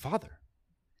 that's my father.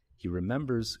 He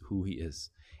remembers who he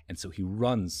is. And so he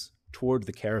runs toward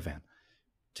the caravan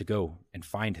to go and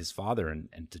find his father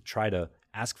and to try to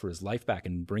ask for his life back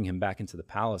and bring him back into the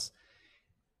palace.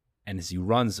 And as he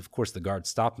runs, of course, the guards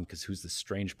stop him because who's this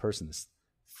strange person, this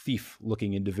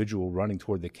thief-looking individual running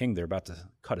toward the king? They're about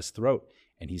to cut his throat.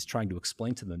 And he's trying to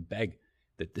explain to them and beg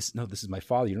that this is my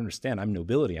father. You don't understand. I'm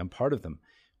nobility. I'm part of them.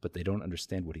 But they don't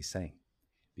understand what he's saying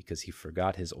because he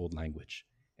forgot his old language.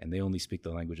 And they only speak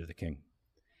the language of the king.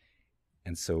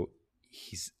 And so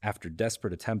he's, after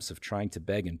desperate attempts of trying to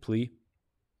beg and plea,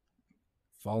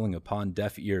 falling upon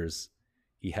deaf ears,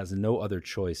 he has no other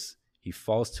choice. He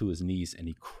falls to his knees and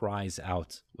he cries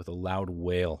out with a loud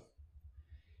wail.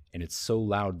 And it's so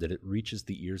loud that it reaches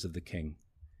the ears of the king.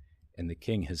 And the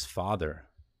king, his father,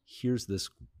 hears this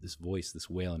voice, this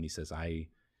wail, and he says, I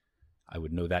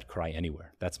would know that cry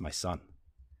anywhere. That's my son.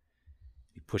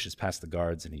 He pushes past the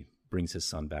guards and he brings his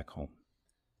son back home.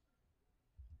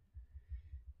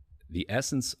 The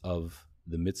essence of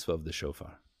the mitzvah of the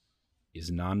shofar is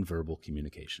nonverbal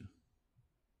communication.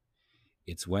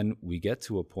 It's when we get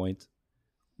to a point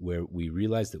where we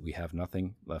realize that we have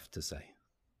nothing left to say.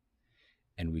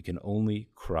 And we can only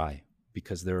cry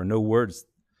because there are no words.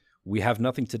 We have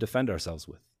nothing to defend ourselves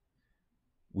with.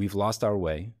 We've lost our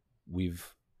way.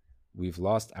 We've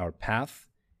lost our path,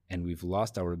 and we've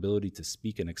lost our ability to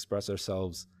speak and express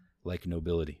ourselves like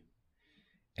nobility.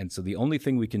 And so the only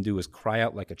thing we can do is cry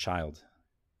out like a child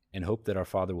and hope that our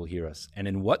Father will hear us. And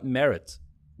in what merit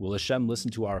will Hashem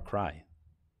listen to our cry?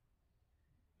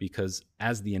 Because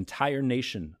as the entire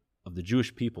nation of the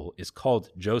Jewish people is called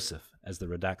Joseph, as the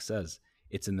Radak says,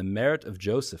 it's in the merit of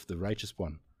Joseph, the righteous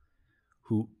one,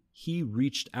 who he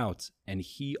reached out and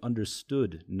he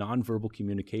understood nonverbal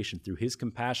communication. Through his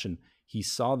compassion, he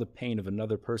saw the pain of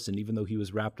another person, even though he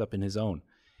was wrapped up in his own.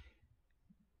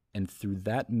 And through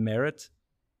that merit,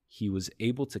 he was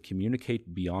able to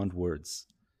communicate beyond words.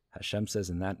 Hashem says,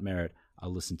 in that merit,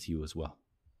 I'll listen to you as well.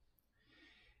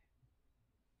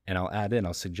 And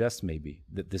I'll suggest maybe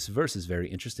that this verse is very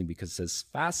interesting because it says,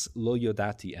 Sfas lo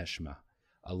yodati eshma,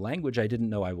 a language I didn't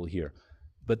know I will hear.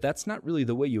 But that's not really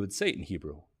the way you would say it in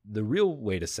Hebrew. The real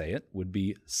way to say it would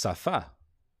be safa,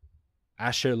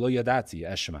 asher lo yodati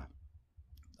eshma,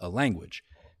 a language.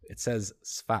 It says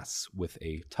sfas with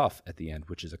a tuf at the end,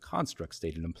 which is a construct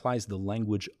state. It implies the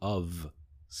language of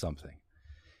something.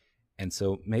 And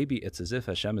so maybe it's as if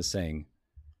Hashem is saying,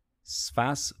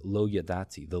 Sfas lo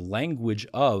yadati, the language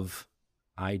of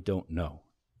I don't know.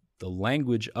 The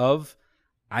language of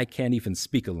I can't even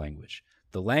speak a language.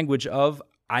 The language of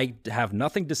I have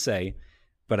nothing to say,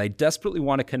 but I desperately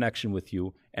want a connection with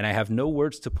you, and I have no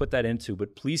words to put that into,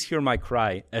 but please hear my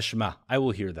cry, Eshma, I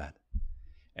will hear that.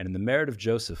 And in the merit of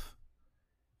Joseph,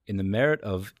 in the merit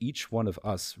of each one of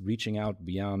us reaching out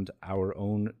beyond our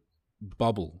own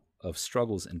bubble of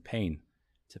struggles and pain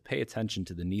to pay attention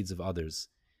to the needs of others,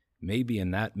 maybe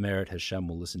in that merit Hashem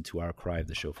will listen to our cry of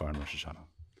the shofar in Rosh Hashana.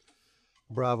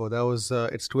 Bravo. That was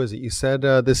exquisite. You said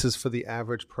this is for the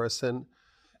average person,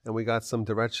 and we got some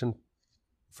direction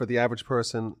for the average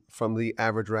person from the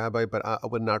average rabbi, but I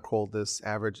would not call this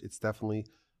average. It's definitely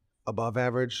above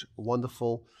average,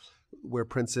 wonderful. We're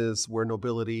princes, we're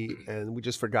nobility, and we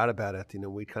just forgot about it.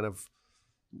 We kind of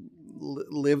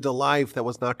lived a life that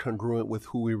was not congruent with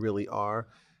who we really are.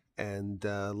 And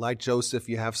like Joseph,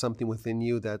 you have something within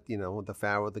you that, the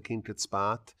Pharaoh, the king could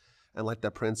spot. And like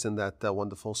that prince in that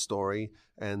wonderful story.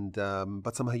 And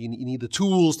but somehow you need the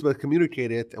tools to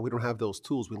communicate it, and we don't have those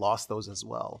tools. We lost those as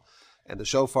well. And the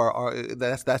shofar,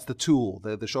 that's the tool.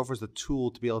 The shofar is the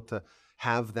tool to be able to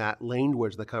have that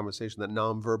language, the conversation, that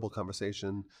nonverbal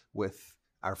conversation with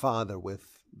our Father,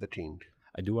 with the King.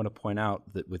 I do want to point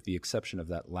out that with the exception of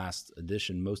that last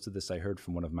edition, most of this I heard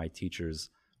from one of my teachers,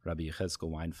 Rabbi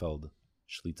Yechezkel Weinfeld,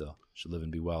 Shlita, should live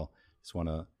and be well. Just want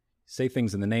to say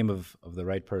things in the name of the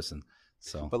right person.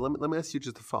 So, but let me ask you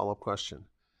just a follow-up question.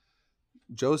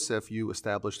 Joseph, you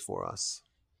established for us,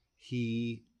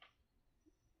 he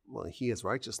has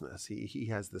righteousness. He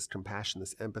has this compassion,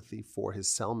 this empathy for his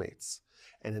cellmates.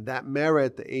 And in that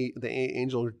merit, the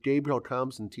angel Gabriel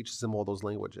comes and teaches him all those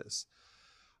languages.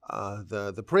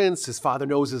 The prince, his father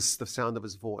knows the sound of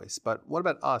his voice. But what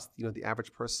about us, the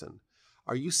average person?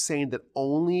 Are you saying that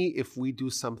only if we do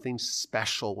something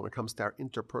special when it comes to our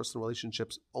interpersonal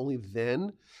relationships, only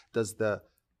then does the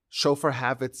shofar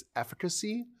have its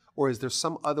efficacy? Or is there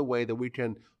some other way that we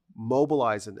can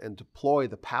mobilize and deploy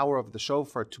the power of the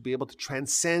shofar to be able to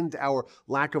transcend our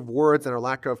lack of words and our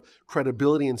lack of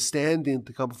credibility and standing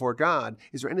to come before God?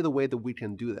 Is there any other way that we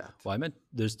can do that? Well, I meant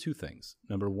there's two things.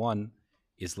 Number one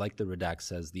is, like the Radak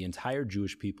says, the entire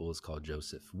Jewish people is called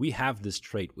Joseph. We have this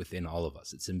trait within all of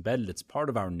us. It's embedded. It's part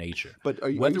of our nature. But are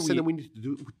you saying that we need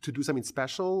to do something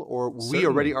special, or Certainly. We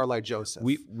already are like Joseph?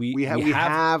 We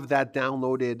have that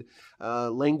downloaded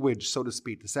language, so to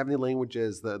speak, the 70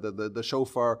 languages, the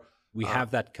shofar. We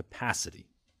have that capacity.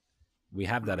 We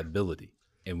have that ability,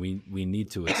 and we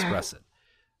need to express it.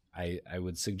 I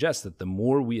would suggest that the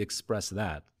more we express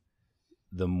that,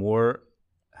 the more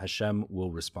Hashem will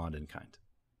respond in kind.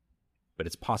 but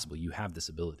it's possible. You have this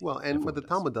ability. Well, and Everyone what the does.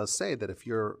 Talmud does say that if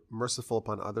you're merciful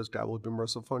upon others, God will be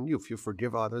merciful on you. If you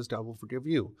forgive others, God will forgive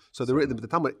you. So the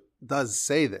Talmud does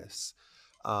say this.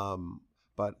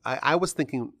 But I was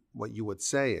thinking what you would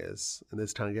say is, and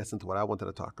this kind of gets into what I wanted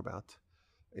to talk about.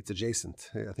 It's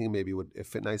adjacent. I think maybe it would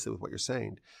fit nicely with what you're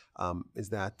saying, is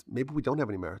that maybe we don't have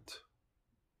any merit,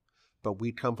 but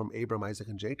we come from Abraham, Isaac,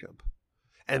 and Jacob.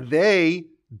 And they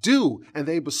do, and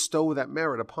they bestow that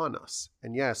merit upon us.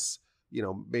 And yes,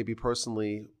 maybe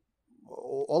personally,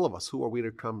 all of us, who are we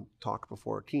to come talk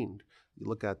before a king? You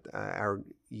look at our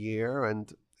year,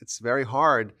 and it's very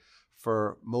hard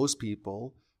for most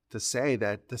people to say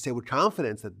with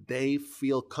confidence that they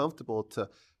feel comfortable to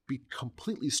be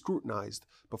completely scrutinized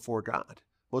before God.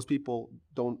 Most people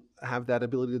don't have that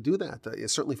ability to do that.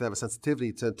 Certainly if they have a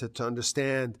sensitivity to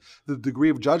understand the degree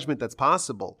of judgment that's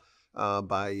possible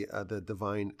by the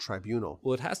divine tribunal.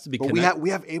 Well, it has to be. But we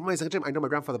have Abraham, Isaac, and Jacob. I know my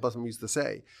grandfather Basman used to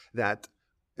say that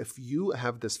if you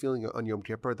have this feeling on Yom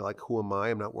Kippur that who am I?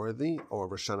 I'm not worthy, or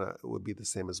Rosh Hashana would be the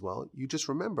same as well. You just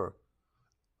remember,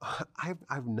 I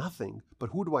have nothing, but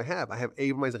who do I have? I have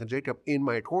Abraham, Isaac, and Jacob in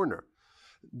my corner.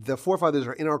 The forefathers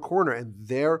are in our corner, and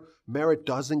their merit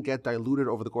doesn't get diluted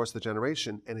over the course of the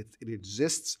generation, and it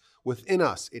exists within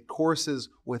us. It courses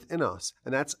within us,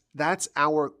 and that's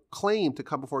our claim to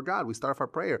come before God. We start off our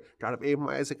prayer, God of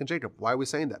Abraham, Isaac, and Jacob. Why are we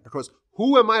saying that? Because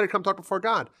who am I to come talk before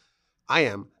God? I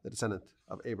am the descendant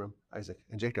of Abraham, Isaac,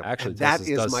 and Jacob. Actually, and that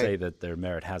does say that their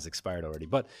merit has expired already,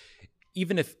 but.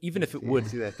 Even if it would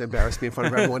see that embarrass me in front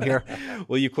of everyone here.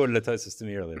 Well, you quoted a Tosfos to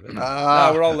me earlier. But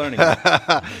we're all learning.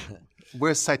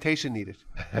 Where's citation needed?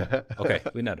 Okay,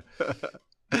 we know.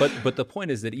 But the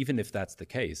point is that even if that's the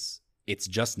case, it's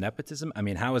just nepotism. I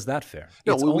mean, how is that fair?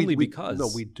 No, it's only because. No,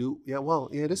 we do. Yeah, well,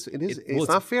 yeah, it is. It's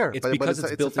not fair. It's because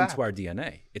it's built into our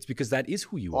DNA. It's because that is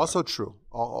who you are. Also true.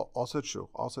 Also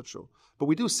true. But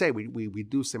we do say we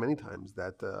do say many times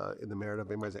that in the merit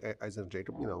of Abraham, Isaac, and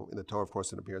Jacob, in the Torah, of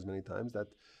course, it appears many times that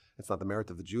it's not the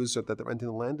merit of the Jews that they're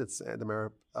entering the land. It's the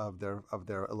merit of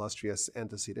their illustrious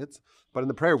antecedents. But in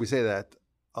the prayer, we say that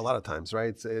a lot of times,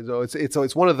 right? So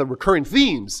it's one of the recurring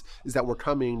themes is that we're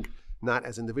coming not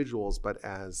as individuals, but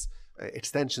as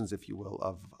extensions, if you will,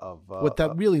 of what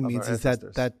that really means is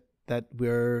ancestors. that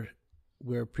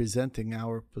we're presenting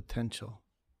our potential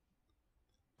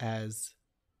as,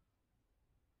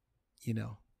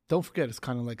 don't forget, it's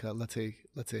kind of like let's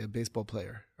say a baseball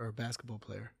player or a basketball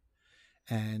player,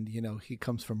 and he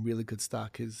comes from really good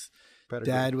stock. His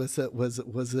dad was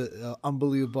a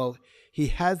unbelievable. He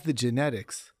has the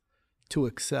genetics to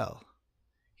excel.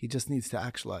 He just needs to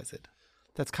actualize it.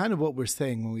 That's kind of what we're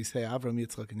saying when we say Avram,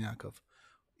 Yitzchak, and Yaakov.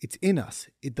 It's in us.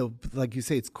 Like you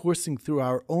say, it's coursing through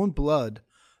our own blood.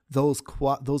 Those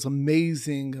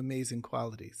amazing, amazing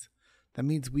qualities. That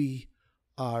means we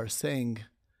are saying,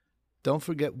 don't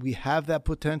forget we have that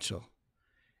potential,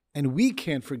 and we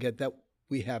can't forget that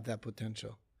we have that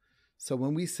potential. So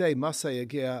when we say Masay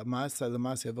Yagia Masay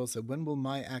Lamasay Avosa, when will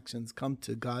my actions come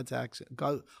to God's action?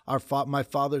 My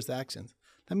Father's actions.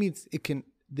 That means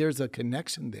there's a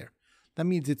connection there. That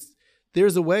means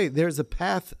there's a way, there's a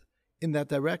path in that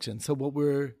direction. So what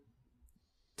we're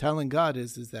telling God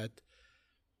is that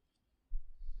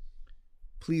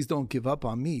please don't give up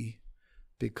on me,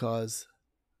 because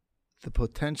the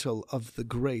potential of the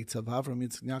greats of Avram,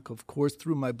 Yitzchak, Yaakov course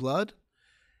through my blood,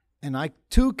 and I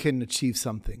too can achieve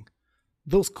something.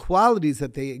 Those qualities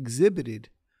that they exhibited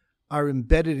are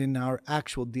embedded in our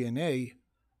actual DNA,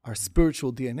 our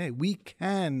spiritual DNA. We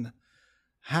can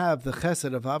have the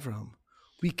chesed of Avraham.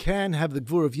 We can have the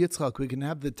gvur of Yitzchak. We can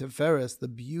have the teferes, the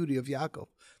beauty of Yaakov.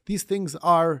 These things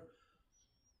are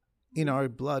in our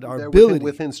blood, our ability.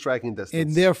 Within striking distance.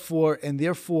 And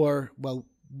therefore, well,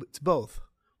 it's both.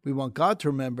 We want God to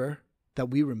remember that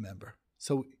we remember.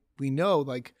 So we know,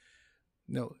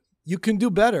 you can do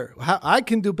better. I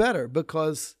can do better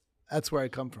because that's where I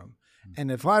come from.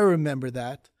 And if I remember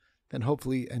that, then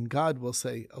hopefully, and God will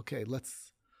say, okay,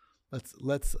 let's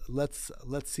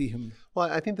see him.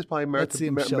 Well, I think there's probably merit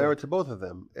to both of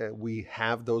them. We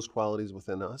have those qualities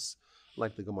within us,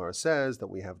 like the Gemara says, that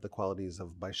we have the qualities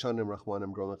of Baishanim,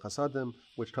 Rachmanim, Grom, and Chasadim,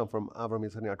 which come from Avram,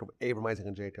 Yitzchak, Yaakov, Abraham, Isaac,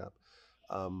 and Jacob.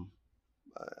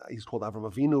 He's called Avram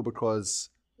Avinu because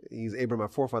he's Abraham, our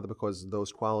forefather, because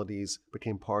those qualities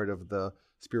became part of the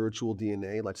spiritual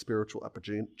DNA, like spiritual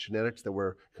epigenetics that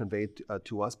were conveyed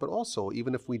to us. But also,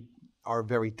 even if we are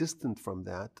very distant from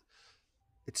that,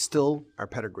 it's still our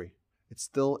pedigree. It's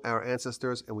still our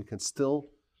ancestors, and we can still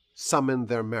summon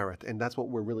their merit. And that's what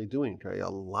we're really doing. Okay? A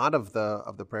lot of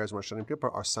the prayers in Rosh Hashanah and Kippur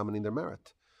are summoning their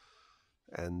merit.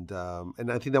 And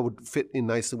I think that would fit in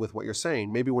nicely with what you're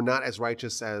saying. Maybe we're not as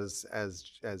righteous as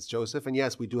Joseph, and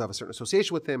yes, we do have a certain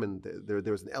association with him, and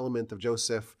there's an element of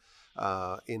Joseph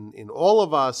in all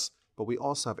of us. But we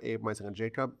also have Abraham, Isaac, and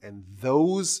Jacob, and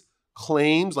those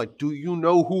claims, like, do you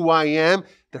know who I am?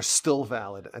 They're still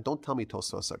valid. And don't tell me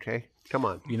Tosfos, okay? Come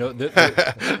on. You know, there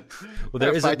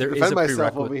is a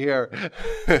prerequisite over here.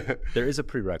 There is a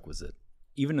prerequisite.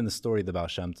 Even in the story of the Baal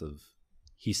Shem Tov,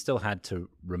 he still had to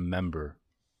remember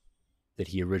that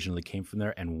he originally came from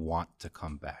there and want to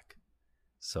come back.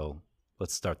 So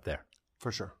let's start there.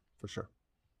 For sure.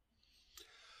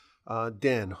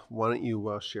 Dan, why don't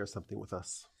you share something with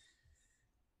us?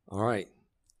 All right.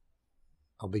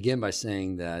 I'll begin by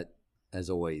saying that, as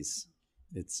always,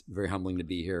 it's very humbling to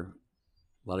be here.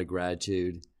 A lot of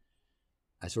gratitude.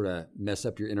 I sort of mess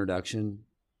up your introduction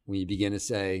when you begin to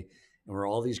say, and we're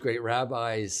all these great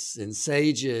rabbis and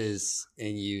sages,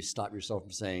 and you stop yourself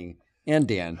from saying, and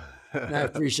Dan. And I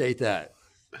appreciate that.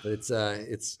 But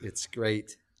it's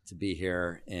great to be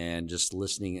here and just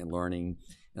listening and learning.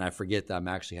 And I forget that I'm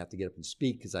actually have to get up and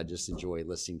speak because I just enjoy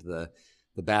listening to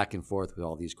the back and forth with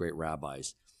all these great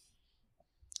rabbis.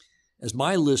 As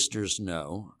my listeners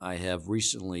know, I have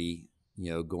recently,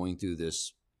 going through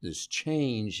this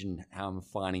change in how I'm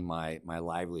finding my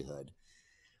livelihood.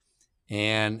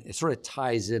 And it sort of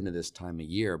ties into this time of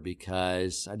year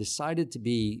because I decided to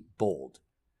be bold.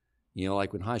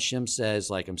 Like when Hashem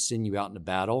says, like, I'm sending you out into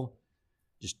battle,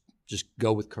 just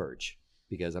go with courage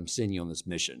because I'm sending you on this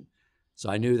mission.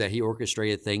 So I knew that he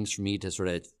orchestrated things for me to sort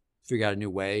of figure out a new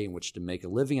way in which to make a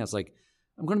living. I was like,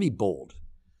 I'm going to be bold.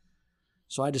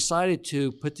 So I decided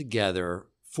to put together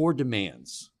 4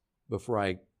 demands before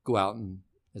I go out and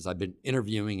as I've been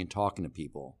interviewing and talking to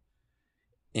people.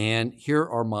 And here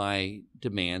are my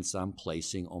demands I'm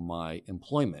placing on my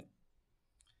employment.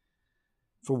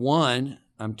 For one,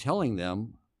 I'm telling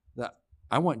them that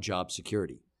I want job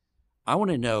security. I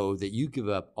want to know that you give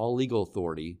up all legal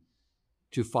authority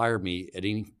to fire me at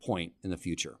any point in the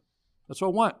future. That's what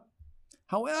I want.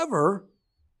 However,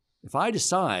 if I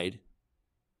decide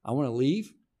I want to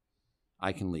leave,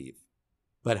 I can leave.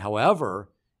 But however,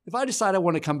 if I decide I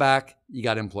want to come back, you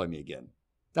got to employ me again.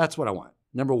 That's what I want.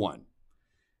 Number 1.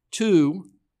 2,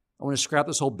 I want to scrap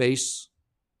this whole base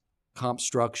comp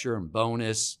structure and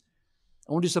bonus.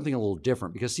 I want to do something a little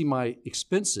different because, see, my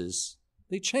expenses,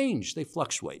 they change, they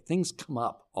fluctuate. Things come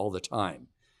up all the time,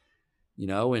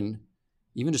 and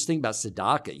even just think about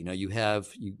tzedakah.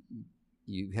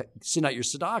 You send out your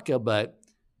tzedakah, but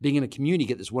being in a community, you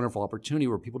get this wonderful opportunity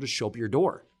where people just show up at your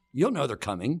door. You don't know they're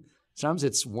coming. Sometimes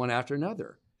it's one after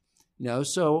another.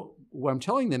 So what I'm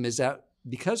telling them is that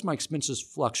because my expenses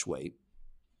fluctuate,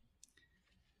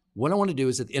 what I want to do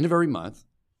is at the end of every month,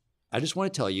 I just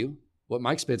want to tell you what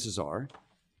my expenses are,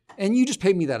 and you just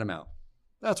pay me that amount.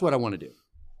 That's what I want to do.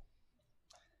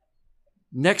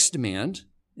 Next demand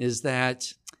is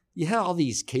that you have all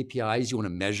these KPIs you want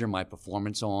to measure my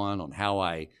performance on how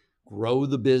I grow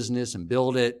the business and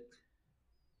build it.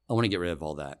 I want to get rid of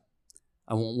all that.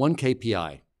 I want one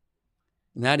KPI,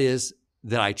 and that is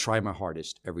that I try my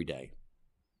hardest every day.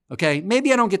 Okay,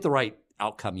 maybe I don't get the right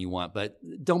outcome you want, but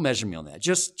don't measure me on that.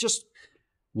 Just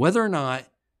whether or not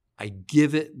I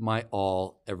give it my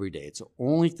all every day. It's the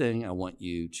only thing I want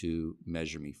you to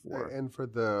measure me for. And for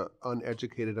the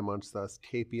uneducated amongst us,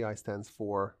 KPI stands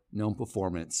for? Known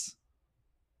performance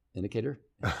indicator.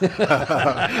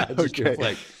 Okay.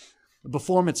 Like a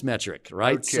performance metric,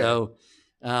 right? Okay. So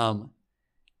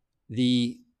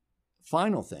the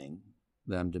final thing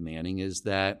that I'm demanding is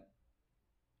that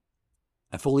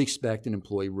I fully expect an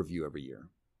employee review every year.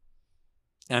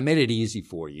 And I made it easy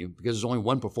for you because there's only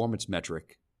one performance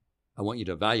metric I want you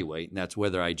to evaluate, and that's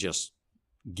whether I just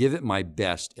give it my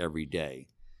best every day.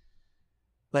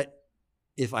 But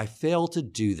if I fail to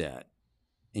do that,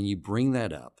 and you bring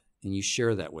that up, and you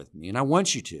share that with me, and I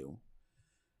want you to,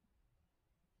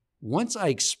 once I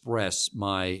express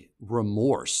my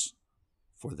remorse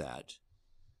for that,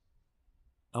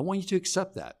 I want you to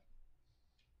accept that.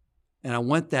 And I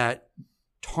want that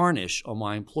tarnish on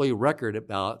my employee record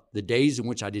about the days in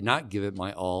which I did not give it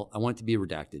my all. I want it to be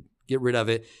redacted. Get rid of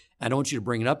it. I don't want you to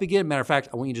bring it up again. Matter of fact,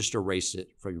 I want you just to erase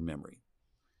it from your memory.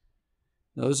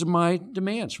 Those are my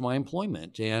demands for my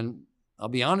employment. And I'll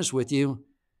be honest with you,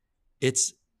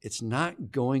 it's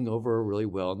not going over really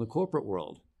well in the corporate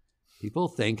world. People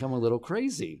think I'm a little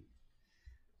crazy.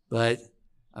 But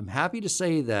I'm happy to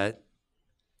say that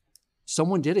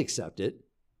someone did accept it,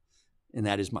 and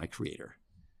that is my Creator,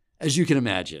 as you can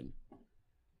imagine.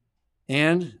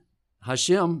 And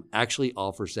Hashem actually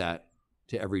offers that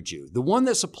to every Jew. The one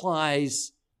that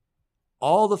supplies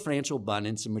all the financial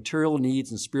abundance and material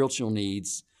needs and spiritual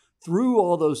needs through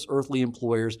all those earthly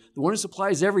employers, the one who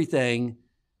supplies everything,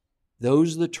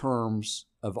 those are the terms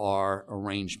of our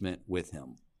arrangement with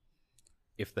him.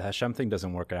 If the Hashem thing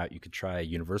doesn't work out, you could try a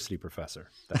university professor.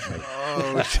 That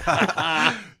might...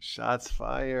 Oh, shots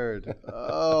fired.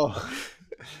 Oh.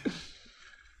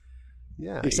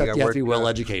 Yeah. Except you have to be well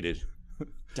educated.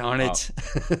 Darn it.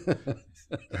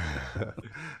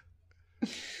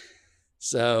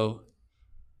 So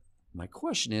my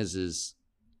question is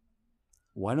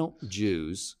why don't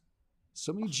Jews,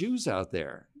 so many Jews out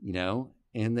there,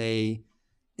 and they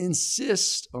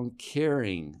insist on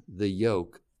carrying the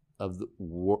yoke of the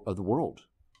world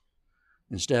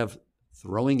instead of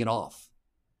throwing it off,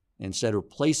 instead of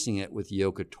replacing it with the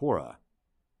yoke of Torah,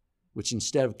 which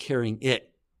instead of carrying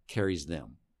it, carries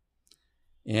them.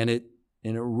 And it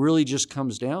really just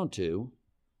comes down to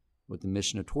what the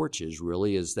mission of Torch is,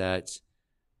 really, is that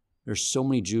there's so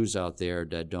many Jews out there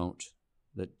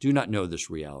that do not know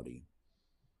this reality.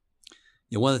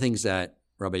 One of the things that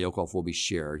Rabbi Yokov will be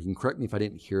shared, you can correct me if I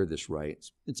didn't hear this right.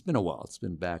 It's been a while. It's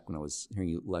been back when I was hearing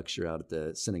you lecture out at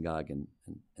the synagogue in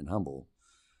Humble.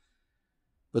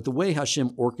 But the way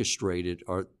Hashem orchestrated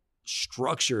or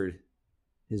structured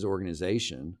his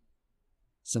organization,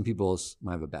 some people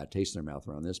might have a bad taste in their mouth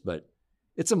around this, but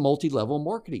it's a multi-level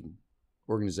marketing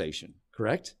organization,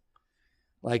 correct?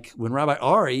 Like when Rabbi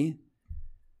Ari,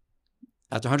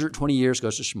 after 120 years,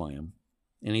 goes to Shemayim,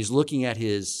 and he's looking at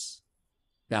his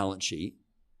balance sheet,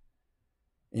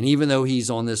 and even though he's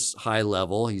on this high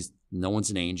level, no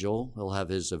one's an angel. He'll have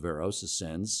his averos, his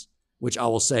sins, which I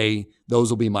will say, those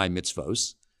will be my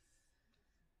mitzvos.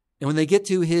 And when they get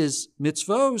to his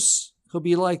mitzvos, he'll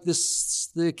be like,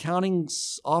 the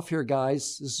accounting's off here,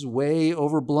 guys. This is way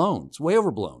overblown. It's way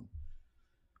overblown.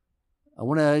 I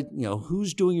want to,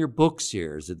 who's doing your books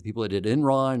here? Is it the people that did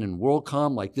Enron and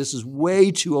WorldCom? Like, this is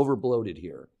way too overbloated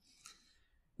here.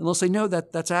 And they'll say, no,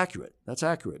 that's accurate. That's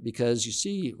accurate. Because you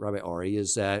see, Rabbi Ari,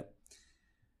 is that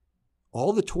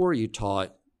all the Torah you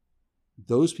taught,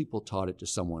 those people taught it to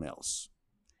someone else.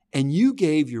 And you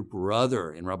gave your brother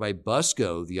and Rabbi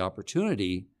Busko the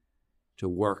opportunity to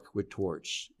work with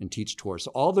Torch and teach Torah.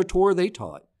 So all the Torah they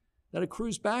taught, that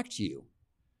accrues back to you.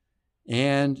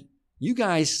 And you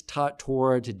guys taught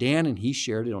Torah to Dan, and he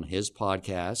shared it on his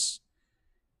podcast.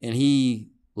 And he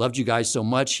loved you guys so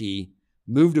much, he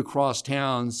moved across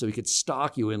town so he could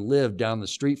stalk you and live down the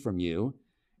street from you.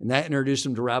 And that introduced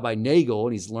him to Rabbi Nagel,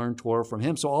 and he's learned Torah from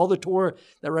him. So all the Torah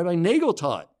that Rabbi Nagel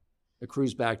taught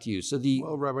accrues back to you. So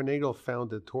Well, Rabbi Nagel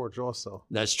founded Torch also.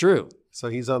 That's true. So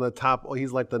he's on the top.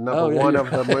 He's like the number one of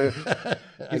the.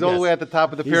 He's all the way at the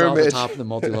top of the pyramid. He's on the top of the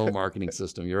multi-level marketing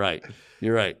system. You're right.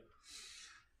 You're right.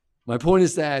 My point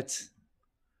is that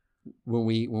when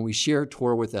we share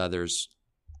Torah with others,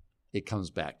 it comes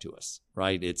back to us,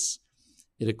 right? It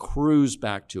accrues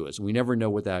back to us. We never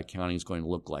know what that accounting is going to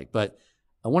look like. But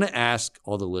I want to ask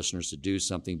all the listeners to do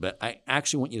something, but I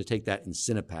actually want you to take that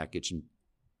incentive package and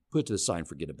put it to the side and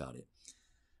forget about it.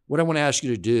 What I want to ask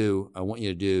you to do, I want you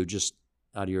to do just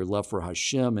out of your love for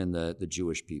Hashem and the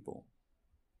Jewish people.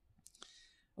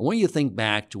 I want you to think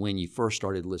back to when you first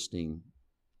started listening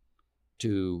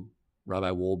to Rabbi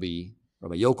Wolbe,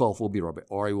 Rabbi Yokov Wolbe, Rabbi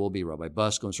Ari Wolbe, Rabbi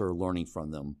Busko, and started learning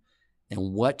from them,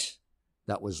 and what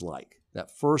that was like.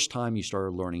 That first time you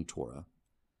started learning Torah.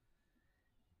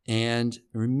 And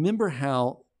remember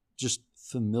how just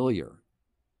familiar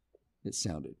it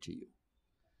sounded to you.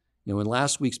 In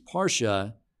last week's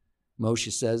Parsha,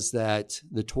 Moshe says that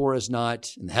the Torah is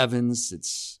not in the heavens,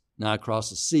 it's not across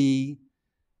the sea,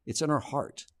 it's in our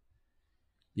heart.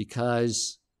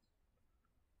 Because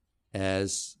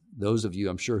as those of you,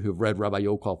 I'm sure, who've read Rabbi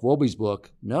Yokov Wolbe's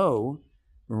book know,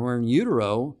 when we're in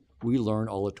utero, we learn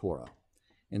all the Torah.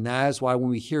 And that is why when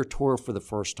we hear Torah for the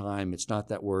first time, it's not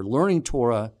that we're learning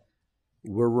Torah,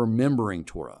 we're remembering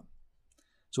Torah.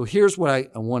 So here's what I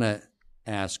want to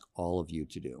ask all of you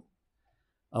to do.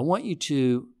 I want you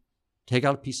to take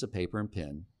out a piece of paper and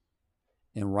pen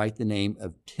and write the name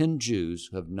of 10 Jews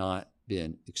who have not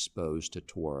been exposed to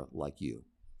Torah like you.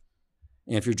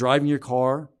 And if you're driving your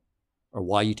car, or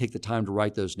while you take the time to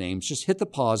write those names, just hit the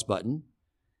pause button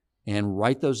and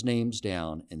write those names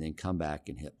down and then come back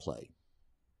and hit play.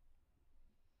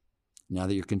 Now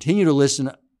that you continue to listen,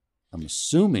 I'm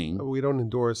assuming... We don't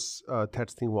endorse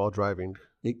texting while driving.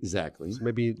 Exactly. So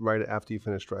maybe right after you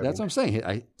finish driving. That's what I'm saying.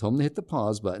 I told them to hit the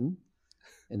pause button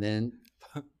and then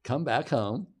come back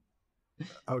home.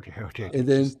 Okay. And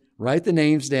then write the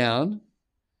names down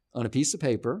on a piece of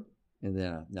paper, and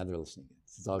then now they're listening.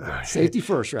 It's all good. Safety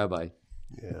first, Rabbi.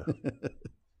 Yeah.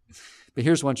 But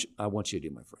here's what I want you to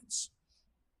do, my friends.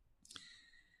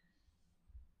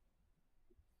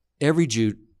 every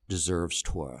Jew deserves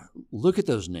Torah. Look at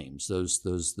those names, those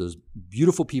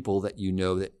beautiful people that you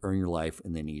know that are in your life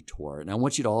and they need Torah. And I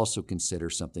want you to also consider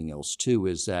something else too,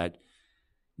 is that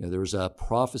there was a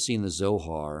prophecy in the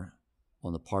Zohar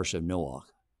on the Parsha of Noach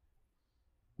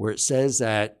where it says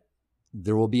that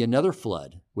there will be another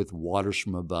flood with waters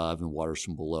from above and waters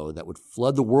from below that would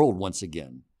flood the world once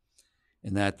again.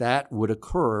 And that would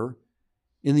occur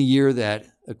in the year that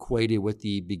equated with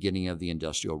the beginning of the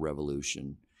Industrial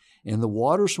Revolution. And the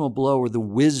waters from below are the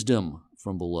wisdom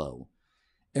from below.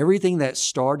 Everything that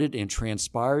started and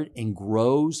transpired and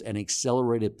grows at an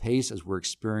accelerated pace as we're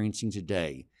experiencing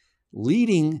today,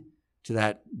 leading to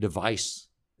that device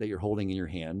that you're holding in your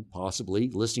hand, possibly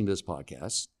listening to this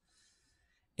podcast.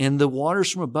 And the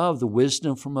waters from above, the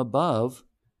wisdom from above,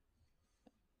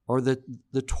 are the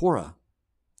Torah.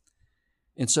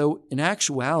 And so in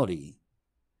actuality,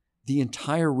 the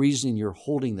entire reason you're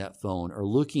holding that phone or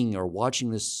looking or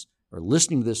watching this or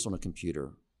listening to this on a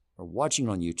computer or watching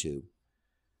on YouTube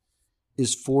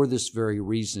is for this very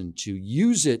reason, to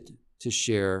use it to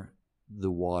share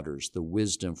the waters, the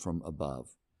wisdom from above.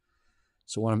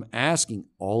 So what I'm asking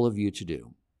all of you to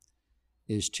do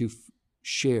is to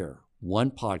share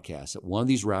one podcast that one of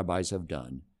these rabbis have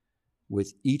done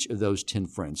with each of those 10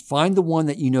 friends. Find the one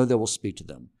that you know that will speak to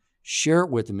them. Share it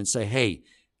with them and say, hey,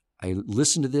 I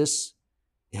listened to this.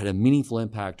 It had a meaningful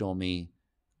impact on me.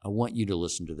 I want you to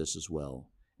listen to this as well.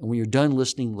 And when you're done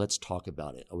listening, let's talk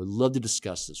about it. I would love to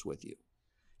discuss this with you.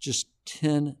 Just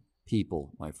 10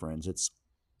 people, my friends.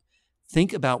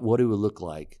 Think about what it would look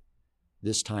like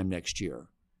this time next year.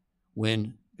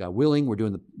 When, God willing, we're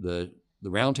doing the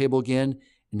roundtable again,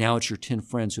 and now it's your 10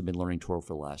 friends who've been learning Torah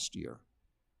for the last year,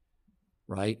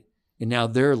 right? And now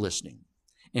they're listening.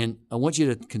 And I want you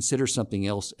to consider something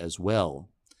else as well,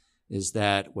 is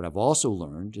that what I've also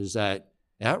learned is that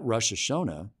at Rosh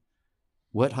Hashana,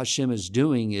 what Hashem is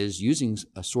doing is using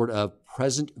a sort of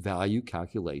present value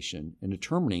calculation and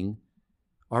determining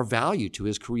our value to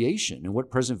his creation. And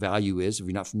what present value is, if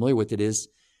you're not familiar with it, is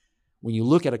when you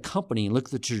look at a company and look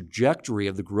at the trajectory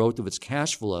of the growth of its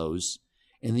cash flows,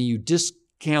 and then you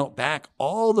discount back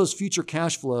all those future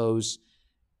cash flows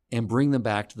and bring them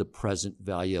back to the present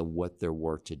value of what they're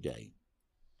worth today.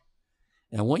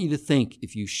 And I want you to think,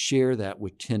 if you share that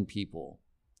with 10 people,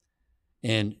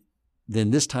 and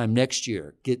then this time next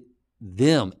year, get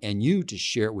them and you to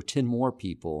share it with 10 more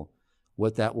people,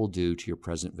 what that will do to your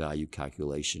present value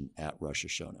calculation at Rosh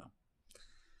Hashana.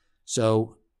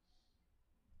 So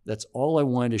that's all I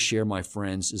wanted to share, my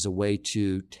friends, is a way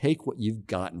to take what you've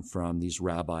gotten from these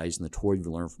rabbis and the Torah you've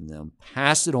learned from them,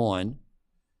 pass it on.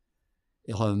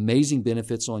 It'll have amazing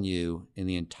benefits on you and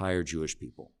the entire Jewish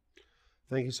people.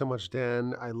 Thank you so much,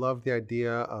 Dan. I love the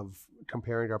idea of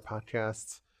comparing our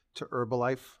podcasts to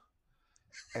Herbalife.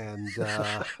 And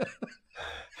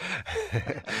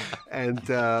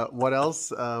what else?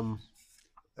 The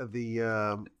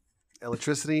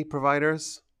electricity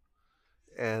providers.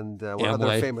 And what Amway.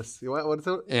 other famous? What is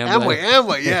it? Amway.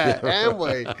 Amway, yeah,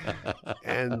 Amway.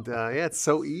 And yeah, it's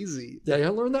so easy. Did I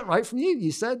learn that right from you?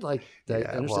 You said I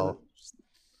understand well,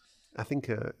 I think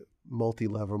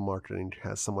multi-level marketing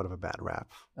has somewhat of a bad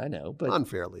rap. I know, but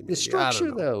unfairly. Maybe. The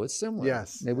structure, though, it's similar.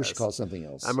 Yes. Maybe we should call it something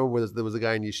else. I remember there was a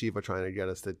guy in Yeshiva trying to get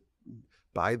us to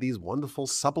buy these wonderful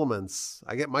supplements.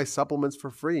 I get my supplements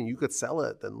for free, and you could sell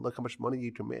it. Then look how much money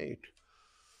you can make.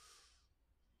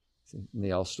 And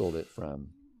they all stole it from.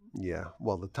 Yeah.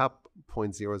 Well, the top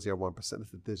 0.001%,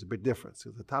 there's a big difference.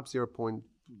 The top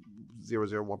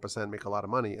 0.001% make a lot of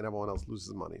money, and everyone else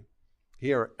loses money.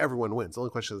 Here, everyone wins. The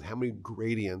only question is, how many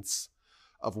gradients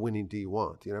of winning do you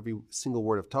want? Every single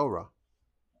word of Torah,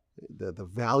 the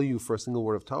value for a single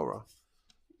word of Torah,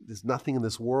 there's nothing in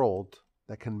this world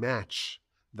that can match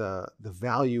the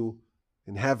value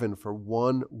in heaven for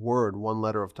one word, one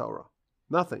letter of Torah.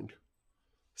 Nothing.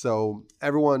 So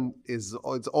everyone it's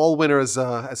all winners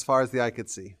as far as the eye could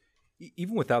see.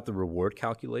 Even without the reward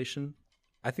calculation,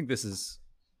 I think this is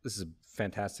a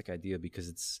fantastic idea, because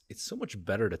it's so much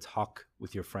better to talk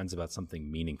with your friends about something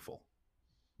meaningful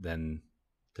than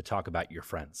to talk about your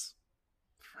friends,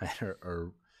 right?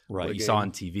 Or what you saw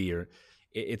on TV, or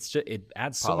it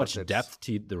adds so much depth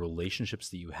to the relationships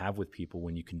that you have with people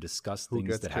when you can discuss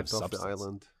things that have substance. Off the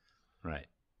island. Right.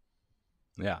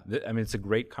 Yeah. I mean, it's a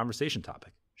great conversation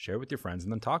topic. Share it with your friends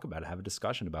and then talk about it. Have a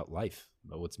discussion about life,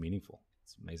 about what's meaningful.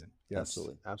 It's amazing. Yes,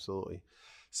 absolutely.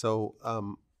 So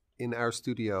in our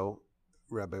studio,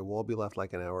 Rabbi Wolbe left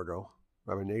like an hour ago.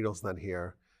 Rabbi Nagel's not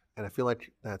here. And I feel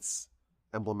like that's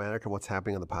emblematic of what's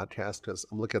happening on the podcast, because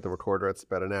I'm looking at the recorder. It's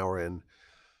about an hour in.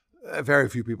 Very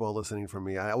few people are listening for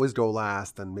me. I always go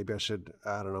last, and maybe I should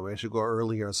go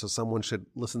earlier so someone should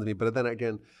listen to me. But then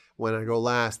again, when I go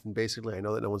last and basically I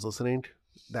know that no one's listening,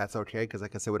 that's okay because I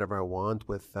can say whatever I want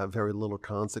with very little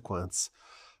consequence.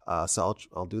 So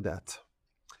I'll do that.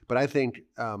 But I think,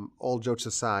 all jokes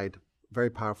aside, very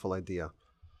powerful idea.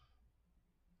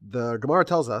 The Gemara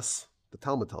tells us, the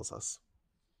Talmud tells us,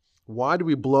 why do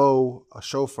we blow a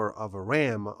shofar of a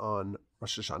ram on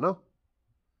Rosh Hashana?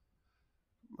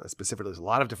 Specifically, there's a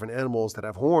lot of different animals that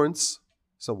have horns.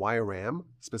 So why a ram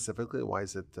specifically? Why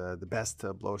is it the best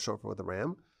to blow a shofar with a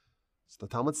ram? So the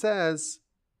Talmud says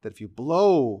that if you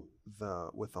blow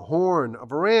with the horn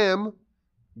of a ram,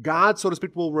 God, so to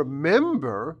speak, will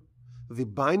remember the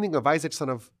binding of Isaac, son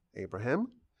of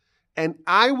Abraham, and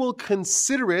I will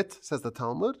consider it, says the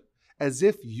Talmud, as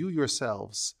if you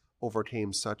yourselves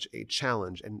overcame such a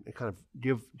challenge and kind of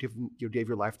gave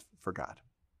your life for God.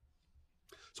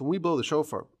 So when we blow the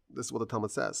shofar, this is what the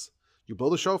Talmud says. You blow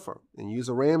the shofar and you use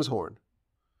a ram's horn.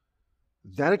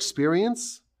 That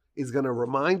experience is going to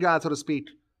remind God, so to speak,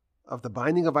 of the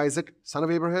binding of Isaac, son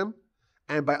of Abraham.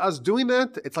 And by us doing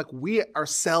that, it's like we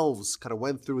ourselves kind of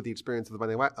went through the experience of the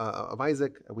binding of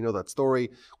Isaac. And we know that story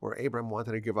where Abraham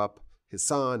wanted to give up his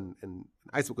son and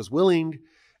Isaac was willing.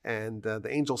 And the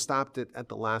angel stopped it at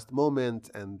the last moment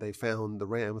and they found the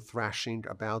ram thrashing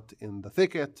about in the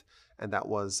thicket. And that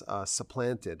was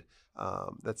supplanted.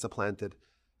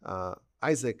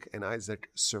 Isaac, and Isaac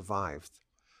survived.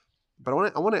 But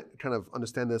I want to kind of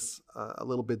understand this a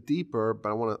little bit deeper, but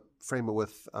I want to frame it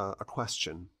with a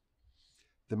question.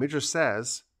 The Midrash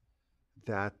says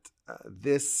that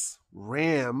this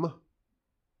ram,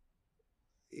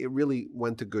 it really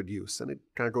went to good use. And it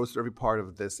kind of goes through every part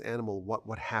of this animal,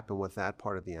 what happened with that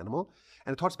part of the animal.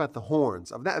 And it talks about the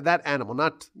horns of that animal.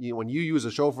 Not, when you use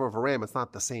a shofar of a ram, it's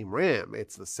not the same ram.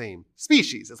 It's the same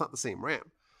species. It's not the same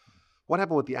ram. What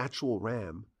happened with the actual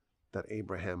ram that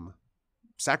Abraham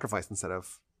sacrificed instead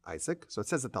of Isaac? So it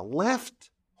says that the left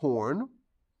horn,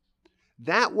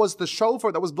 that was the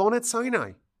shofar that was blown at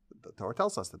Sinai. The Torah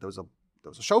tells us that there was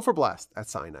a shofar blast at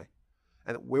Sinai.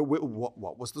 And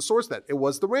what was the source of that? It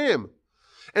was the ram.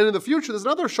 And in the future, there's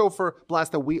another shofar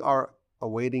blast that we are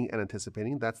awaiting and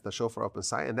anticipating. That's the shofar of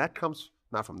Messiah. And that comes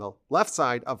not from the left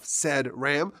side of said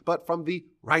ram, but from the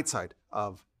right side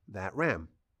of that ram.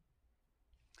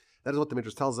 That is what the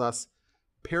Midrash tells us.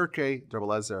 Pirkei Rebbe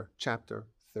Lezer, chapter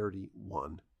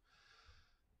 31.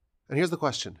 And here's the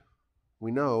question.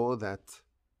 We know that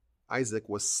Isaac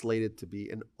was slated to be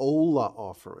an Ola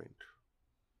offering,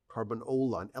 carbon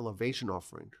Ola, an elevation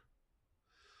offering.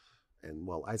 And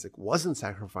Isaac wasn't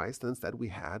sacrificed, and instead we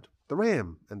had the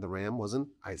ram, and the ram was in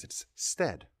Isaac's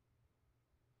stead.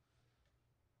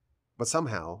 But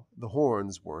somehow the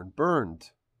horns weren't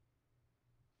burned.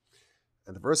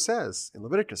 And the verse says in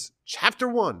Leviticus chapter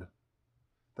 1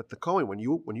 that the Kohen, when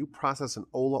you process an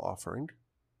Ola offering,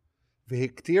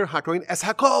 v'hiktir hakohen es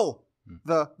hakol,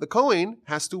 the Kohen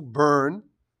has to burn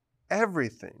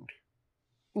everything,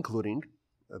 including,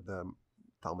 the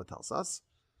Talmud tells us,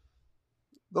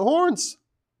 the horns.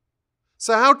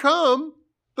 So how come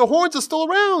the horns are still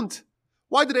around?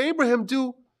 Why did Abraham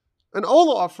do an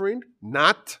Ola offering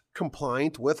not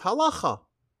compliant with halacha?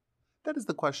 That is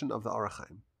the question of the Orach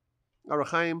Chaim. Orach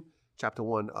Chaim, chapter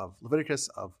 1 of Leviticus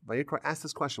of Vayikra, asks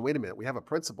this question. Wait a minute, we have a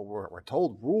principle where we're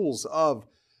told rules of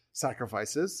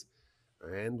sacrifices,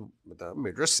 and the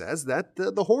Midrash says that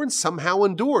the horns somehow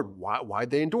endured. Why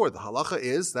they endured? The halacha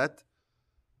is that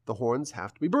the horns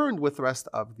have to be burned with the rest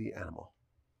of the animal.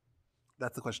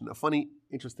 That's the question. A funny,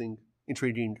 interesting,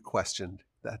 intriguing question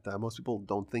that most people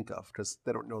don't think of because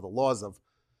they don't know the laws of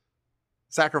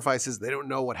sacrifices. They don't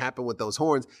know what happened with those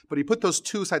horns. But he put those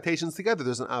two citations together.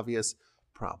 There's an obvious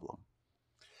problem.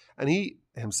 And he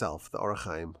himself, the Orach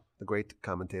Chaim, the great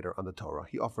commentator on the Torah,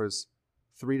 he offers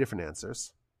 3 different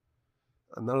answers.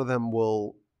 And none of them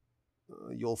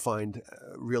you'll find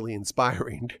really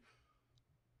inspiring.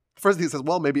 First thing he says,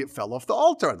 maybe it fell off the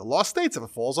altar. And the law states if it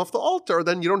falls off the altar,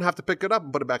 then you don't have to pick it up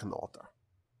and put it back on the altar.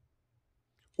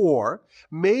 Or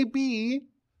maybe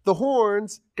the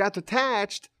horns got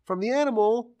detached from the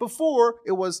animal before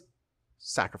it was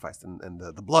sacrificed and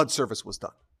the blood service was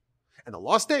done. And the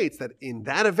law states that in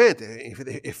that event,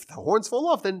 if the horns fall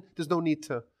off, then there's no need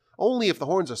to, only if the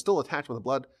horns are still attached when the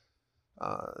blood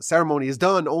ceremony is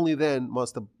done, only then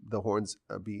must the horns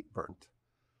be burnt.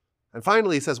 And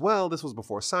finally, he says, this was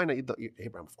before Sinai.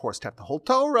 Abraham, of course, kept the whole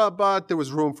Torah, but there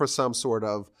was room for some sort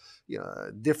of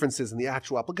differences in the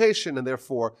actual application, and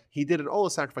therefore he did an Ola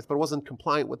sacrifice, but it wasn't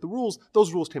compliant with the rules.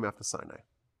 Those rules came after Sinai.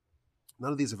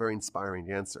 None of these are very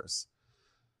inspiring answers.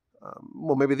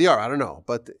 Well, maybe they are, I don't know.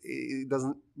 But it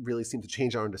doesn't really seem to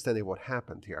change our understanding of what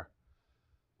happened here.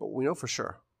 But what we know for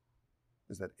sure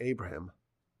is that Abraham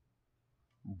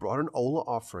brought an Olah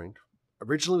offering.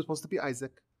 Originally it was supposed to be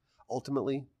Isaac.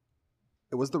 Ultimately,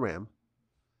 it was the ram.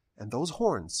 And those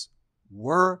horns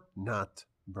were not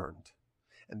burned.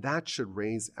 And that should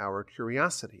raise our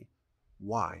curiosity.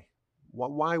 Why?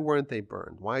 Why weren't they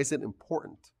burned? Why is it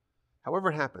important? However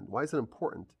it happened, why is it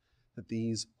important that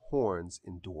these horns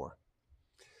endure?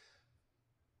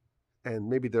 And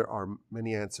maybe there are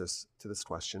many answers to this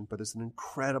question, but there's an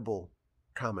incredible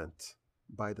comment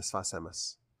by the Sfas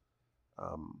Emes.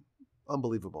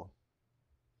 Unbelievable.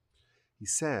 He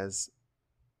says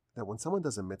that when someone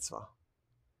does a mitzvah,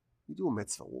 you do a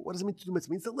mitzvah. What does it mean to do a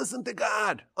mitzvah? It means to listen to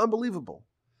God. Unbelievable.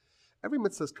 Every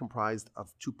mitzvah is comprised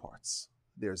of two parts.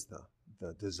 There's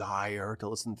the desire to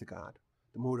listen to God,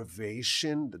 the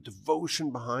motivation, the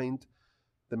devotion behind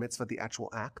the mitzvah, the actual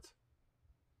act.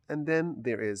 And then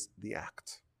there is the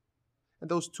act. And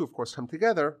those two, of course, come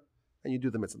together and you do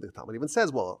the mitzvah. The Talmud even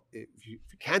says, well, if you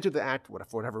can't do the act for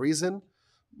whatever reason,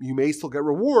 you may still get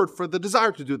reward for the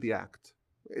desire to do the act.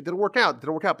 It didn't work out,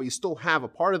 but you still have a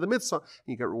part of the mitzvah and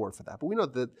you get reward for that. But we know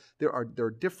that there are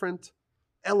different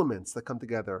elements that come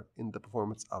together in the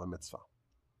performance of a mitzvah.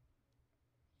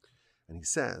 And he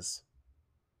says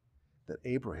that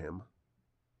Abraham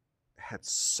had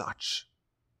such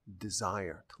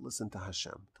desire to listen to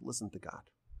Hashem, to listen to God.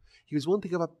 He was willing to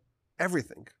give up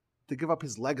everything, to give up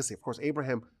his legacy. Of course,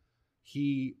 Abraham,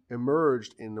 he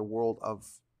emerged in a world of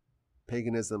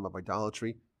paganism, of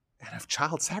idolatry, and of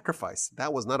child sacrifice.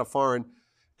 That was not a foreign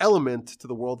element to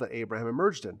the world that Abraham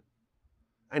emerged in.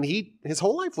 And his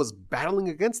whole life was battling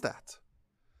against that.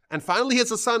 And finally, he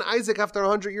has a son, Isaac, after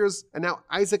 100 years. And now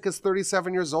Isaac is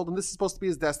 37 years old, and this is supposed to be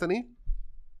his destiny.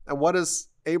 And what does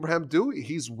Abraham do?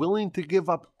 He's willing to give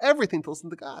up everything to listen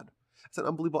to God. It's an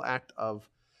unbelievable act of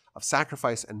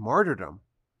sacrifice and martyrdom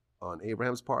on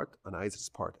Abraham's part, on Isaac's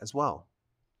part as well.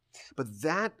 But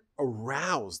that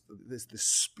aroused this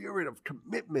spirit of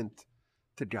commitment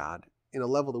to God in a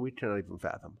level that we cannot even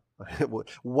fathom.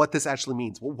 What this actually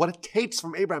means, what it takes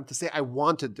from Abraham to say, I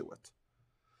want to do it.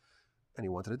 And he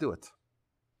wanted to do it.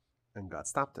 And God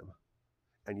stopped him.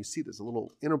 And you see there's a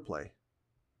little interplay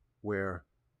where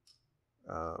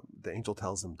the angel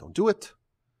tells him, don't do it.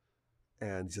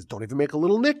 And he says, don't even make a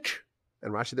little nick.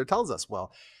 And Rashi there tells us,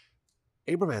 well,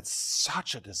 Abraham had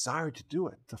such a desire to do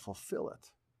it, to fulfill it.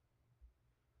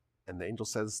 And the angel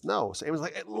says, no. So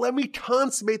Abraham's like, let me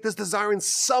consummate this desire in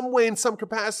some way, in some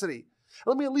capacity.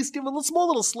 Let me at least give him a small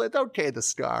little slit. Okay, the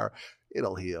scar,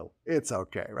 it'll heal. It's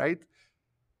okay, right?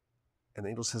 And the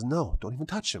angel says, no, don't even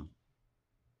touch him.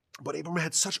 But Abraham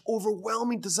had such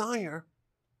overwhelming desire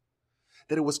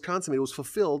that it was consummated, it was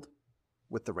fulfilled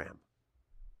with the ram.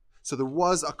 So there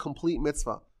was a complete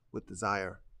mitzvah with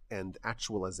desire and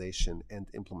actualization and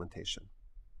implementation.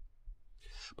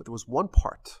 But there was one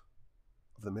part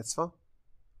of the mitzvah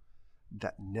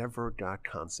that never got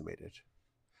consummated,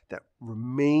 that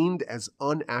remained as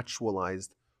unactualized,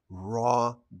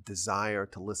 raw desire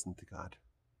to listen to God.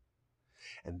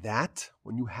 And that,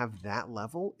 when you have that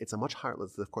level, it's a much higher level.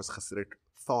 Of course, Hasidic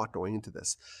thought going into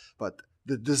this. But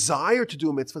the desire to do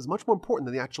a mitzvah is much more important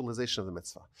than the actualization of the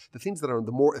mitzvah. The things that are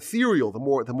the more ethereal, the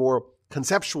more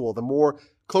conceptual, the more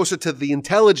closer to the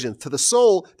intelligence, to the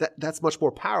soul, that's much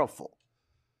more powerful.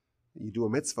 You do a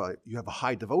mitzvah, you have a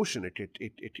high devotion.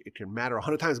 It can matter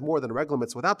 100 times more than a regular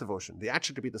mitzvah without devotion. The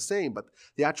action could be the same, but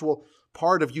the actual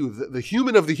part of you, the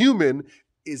human of the human,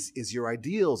 is your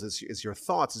ideals, is your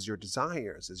thoughts, is your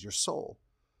desires, is your soul.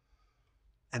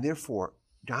 And therefore,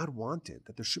 God wanted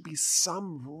that there should be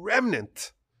some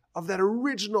remnant of that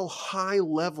original high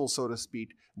level, so to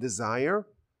speak, desire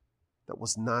that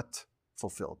was not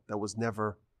fulfilled, that was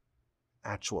never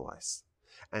actualized.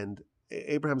 And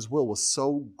Abraham's will was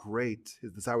so great,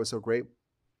 his desire was so great, it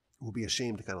would be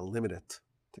ashamed to kind of limit it,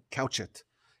 to couch it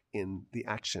in the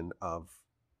action of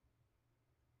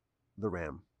the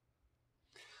ram.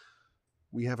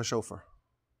 We have a shofar,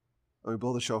 and we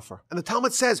blow the shofar. And the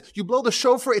Talmud says, you blow the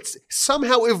shofar, it's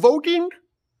somehow evoking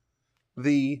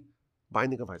the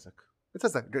binding of Isaac. It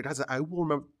says that. God said, I will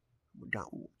remember, God,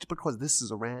 because this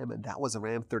is a ram and that was a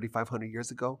ram 3,500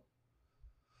 years ago.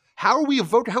 How are we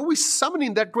evoking, how are we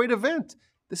summoning that great event?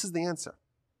 This is the answer.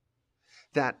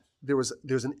 That there's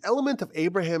an element of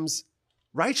Abraham's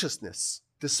righteousness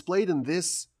displayed in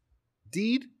this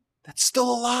deed that's still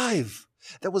alive,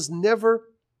 that was never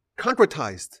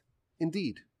concretized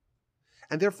indeed.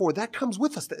 And therefore that comes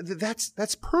with us.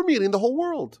 That's permeating the whole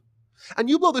world. And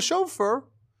you blow the shofar,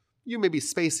 You may be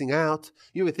spacing out.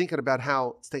 You may be thinking about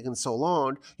how it's taken so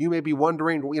long. You may be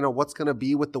wondering, what's going to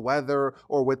be with the weather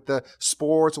or with the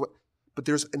sports. But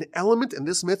there's an element in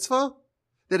this mitzvah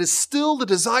that is still the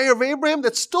desire of Abraham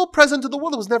that's still present in the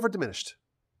world. It was never diminished.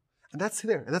 And that's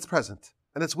there, and that's present.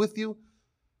 And that's with you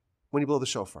when you blow the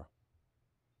shofar.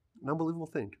 An unbelievable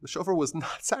thing. The shofar was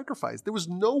not sacrificed. There was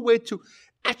no way to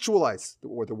actualize,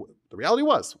 or the reality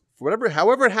was,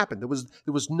 however it happened,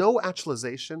 there was no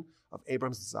actualization of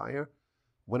Abraham's desire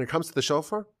when it comes to the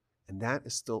shofar, and that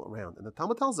is still around. And the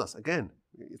Talmud tells us, again,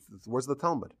 it's the words of the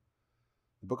Talmud,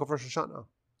 the book of Rosh Hashana,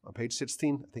 on page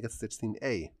 16, I think it's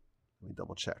 16a. Let me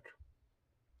double check.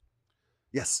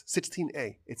 Yes,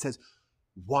 16a. It says,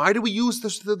 why do we use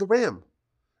the ram?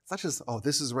 It's not just,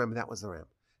 this is the ram and that was the ram.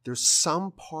 There's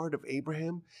some part of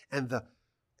Abraham and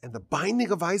the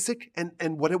binding of Isaac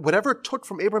and whatever it took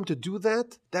from Abraham to do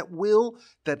that will,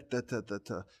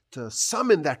 to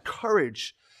summon that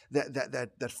courage,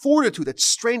 that fortitude, that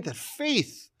strength, that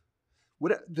faith.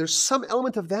 There's some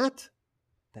element of that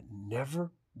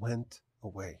never went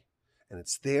away. And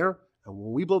it's there. And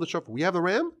when we blow the shofar, we have the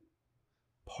ram.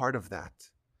 Part of that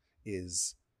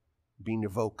is being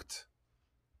evoked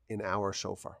in our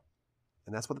shofar.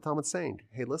 And that's what the Talmud's saying.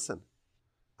 Hey, listen,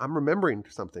 I'm remembering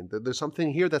something. There's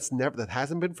something here that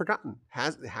hasn't been forgotten.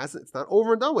 It's not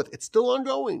over and done with. It's still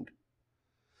ongoing.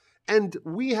 And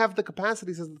we have the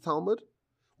capacity, says the Talmud,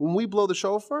 when we blow the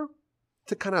shofar,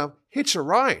 to kind of hitch a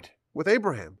ride with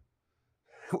Abraham.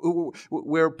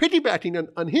 We're piggybacking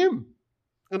on him.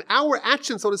 And our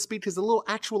action, so to speak, is a little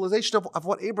actualization of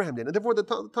what Abraham did. And therefore, the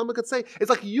Talmud could say, it's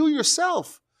like you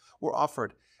yourself were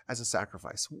offered as a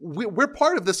sacrifice. We're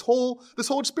part of this whole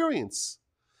experience.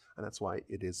 And that's why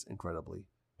it is incredibly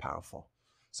powerful.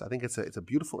 So I think it's a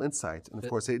beautiful insight. And of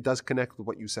course, it does connect with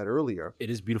what you said earlier. It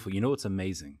is beautiful. You know what's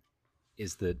amazing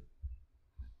is that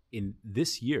in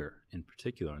this year in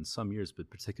particular, in some years, but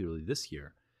particularly this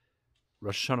year,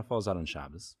 Rosh Hashanah falls out on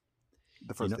Shabbos.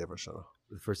 The first day of Rosh Hashanah.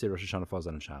 The first day of Rosh Hashanah falls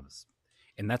out on Shabbos.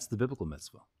 And that's the biblical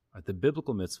mitzvah. Right? The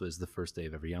biblical mitzvah is the first day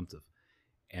of every Yom Tov.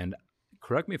 And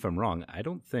correct me if I'm wrong, I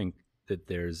don't think that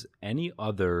there's any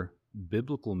other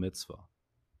biblical mitzvah,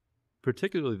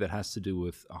 particularly that has to do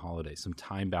with a holiday, some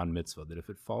time-bound mitzvah, that if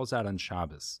it falls out on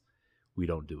Shabbos, we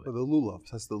don't do it. The lulav,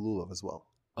 that's the lulav as well.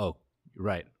 Oh,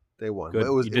 right. Day one. Good.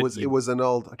 It was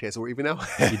annulled. Okay, so we're even now.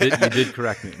 You did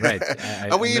correct me. Right.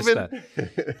 Are we even?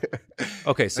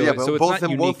 Okay, so yeah, but so both it's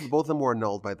not unique. both of them were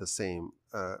annulled by the same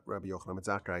Rabbi Yochanan ben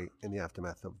Zakkai in the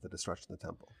aftermath of the destruction of the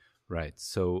temple. Right.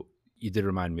 So you did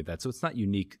remind me of that. So it's not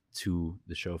unique to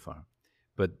the shofar,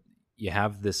 but you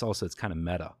have this also. It's kind of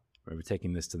meta. Right? We're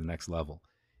taking this to the next level.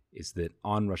 Is that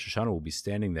on Rosh Hashanah we'll be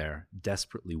standing there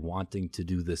desperately wanting to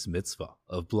do this mitzvah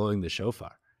of blowing the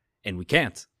shofar, and we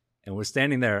can't. And we're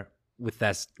standing there with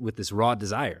this raw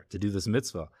desire to do this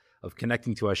mitzvah of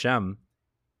connecting to Hashem,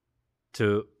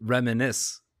 to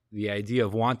reminisce the idea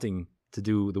of wanting to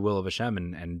do the will of Hashem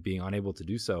and being unable to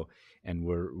do so. And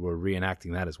we're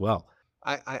reenacting that as well.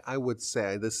 I would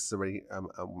say, this is already,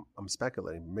 I'm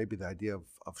speculating, maybe the idea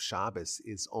of Shabbos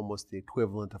is almost the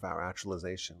equivalent of our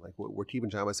actualization. Like we're keeping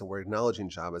Shabbos and we're acknowledging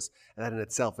Shabbos, and that in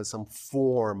itself is some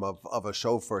form of a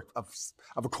shofar, of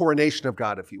a coronation of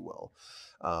God, if you will.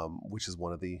 Which is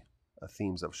one of the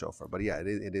themes of shofar. But yeah,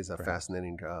 it is a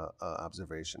fascinating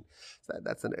observation. So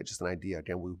that's just an idea.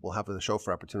 Again, we will have the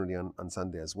shofar opportunity on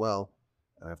Sunday as well.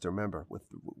 I have to remember, with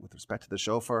respect to the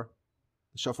shofar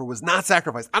was not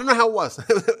sacrificed. I don't know how it was.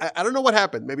 I don't know what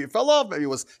happened. Maybe it fell off. Maybe it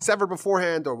was severed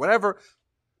beforehand or whatever.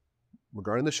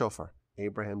 Regarding the shofar,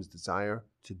 Abraham's desire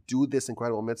to do this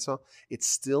incredible mitzvah, it's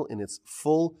still in its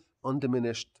full,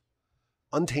 undiminished,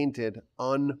 untainted,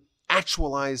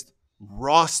 unactualized,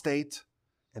 raw state,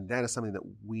 and that is something that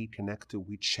we connect to,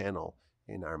 we channel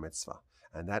in our mitzvah.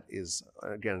 And that is,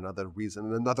 again, another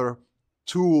reason, another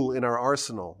tool in our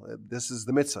arsenal. This is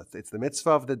the mitzvah. It's the mitzvah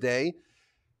of the day.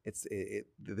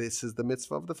 This is the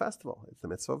mitzvah of the festival. It's the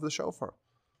mitzvah of the shofar.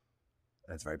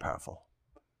 And it's very powerful.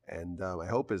 And my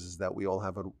hope is that we all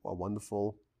have a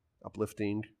wonderful,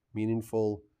 uplifting,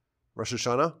 meaningful Rosh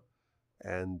Hashanah,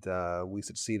 and we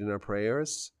succeed in our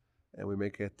prayers, and we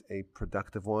make it a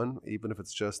productive one, even if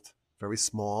it's just very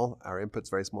small. Our input's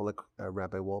very small, like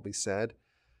Rabbi Wolbe said.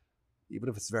 Even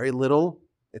if it's very little,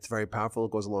 it's very powerful.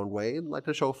 It goes a long way, like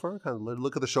the shofar. Kind of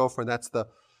look at the shofar, and that's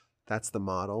the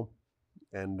model.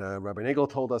 And Rabbi Nagel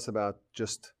told us about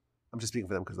I'm just speaking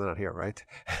for them because they're not here, right?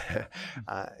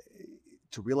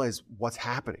 To realize what's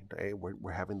happening. Right?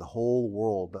 We're having the whole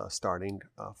world starting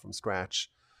from scratch.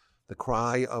 The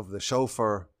cry of the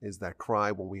shofar is that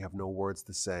cry when we have no words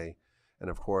to say. And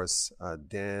of course,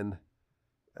 Dan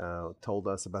told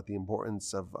us about the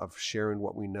importance of sharing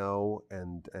what we know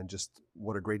and just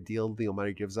what a great deal the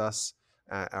Almighty gives us.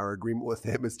 Our agreement with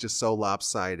Him is just so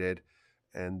lopsided.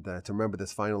 And to remember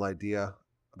this final idea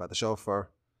about the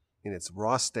shofar, in its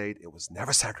raw state, it was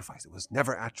never sacrificed, it was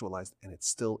never actualized, and it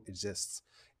still exists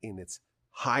in its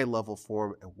high-level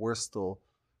form, and we're still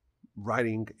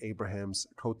riding Abraham's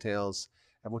coattails.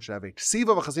 Everyone should have a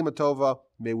ksiva v'chazima tova.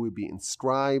 May we be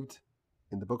inscribed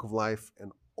in the book of life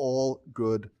and all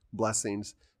good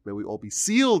blessings. May we all be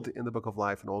sealed in the book of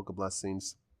life and all good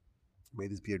blessings. May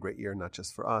this be a great year, not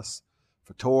just for us,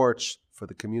 for Torch, for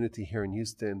the community here in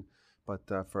Houston, but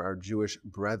for our Jewish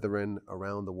brethren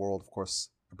around the world, of course,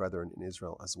 our brethren in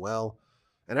Israel as well.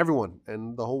 And everyone,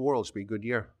 and the whole world should be a good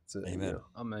year. Amen.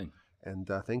 Amen. And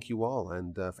thank you all.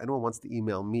 And if anyone wants to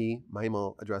email me, my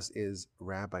email address is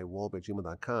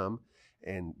rabbiwolbe@gmail.com.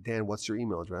 And Dan, what's your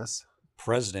email address?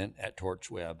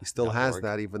 President@torchweb. He still has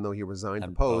that, even though he resigned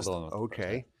the post.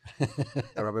 Okay.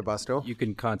 Rabbi Basto? You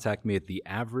can contact me at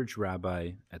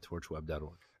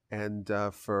theaveragerabbi@torchweb.org. And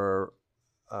for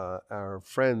our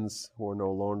friends who are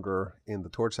no longer in the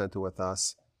Torch Center with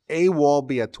us,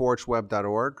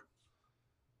 awolbe@torchweb.org.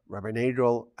 Rabbi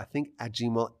Nadel, I think at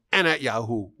Gmail and at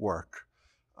Yahoo work.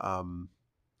 But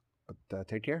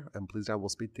take care, and please God, we'll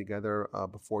speak together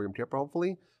before Yom Kippur,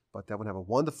 hopefully. But everyone have a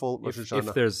wonderful Rosh Hashanah.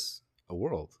 If there's a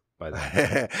world by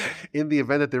then. In the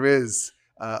event that there is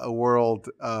a world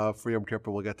for Yom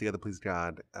Kippur, we'll get together, please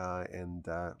God. And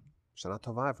Shana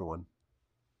Tova, everyone.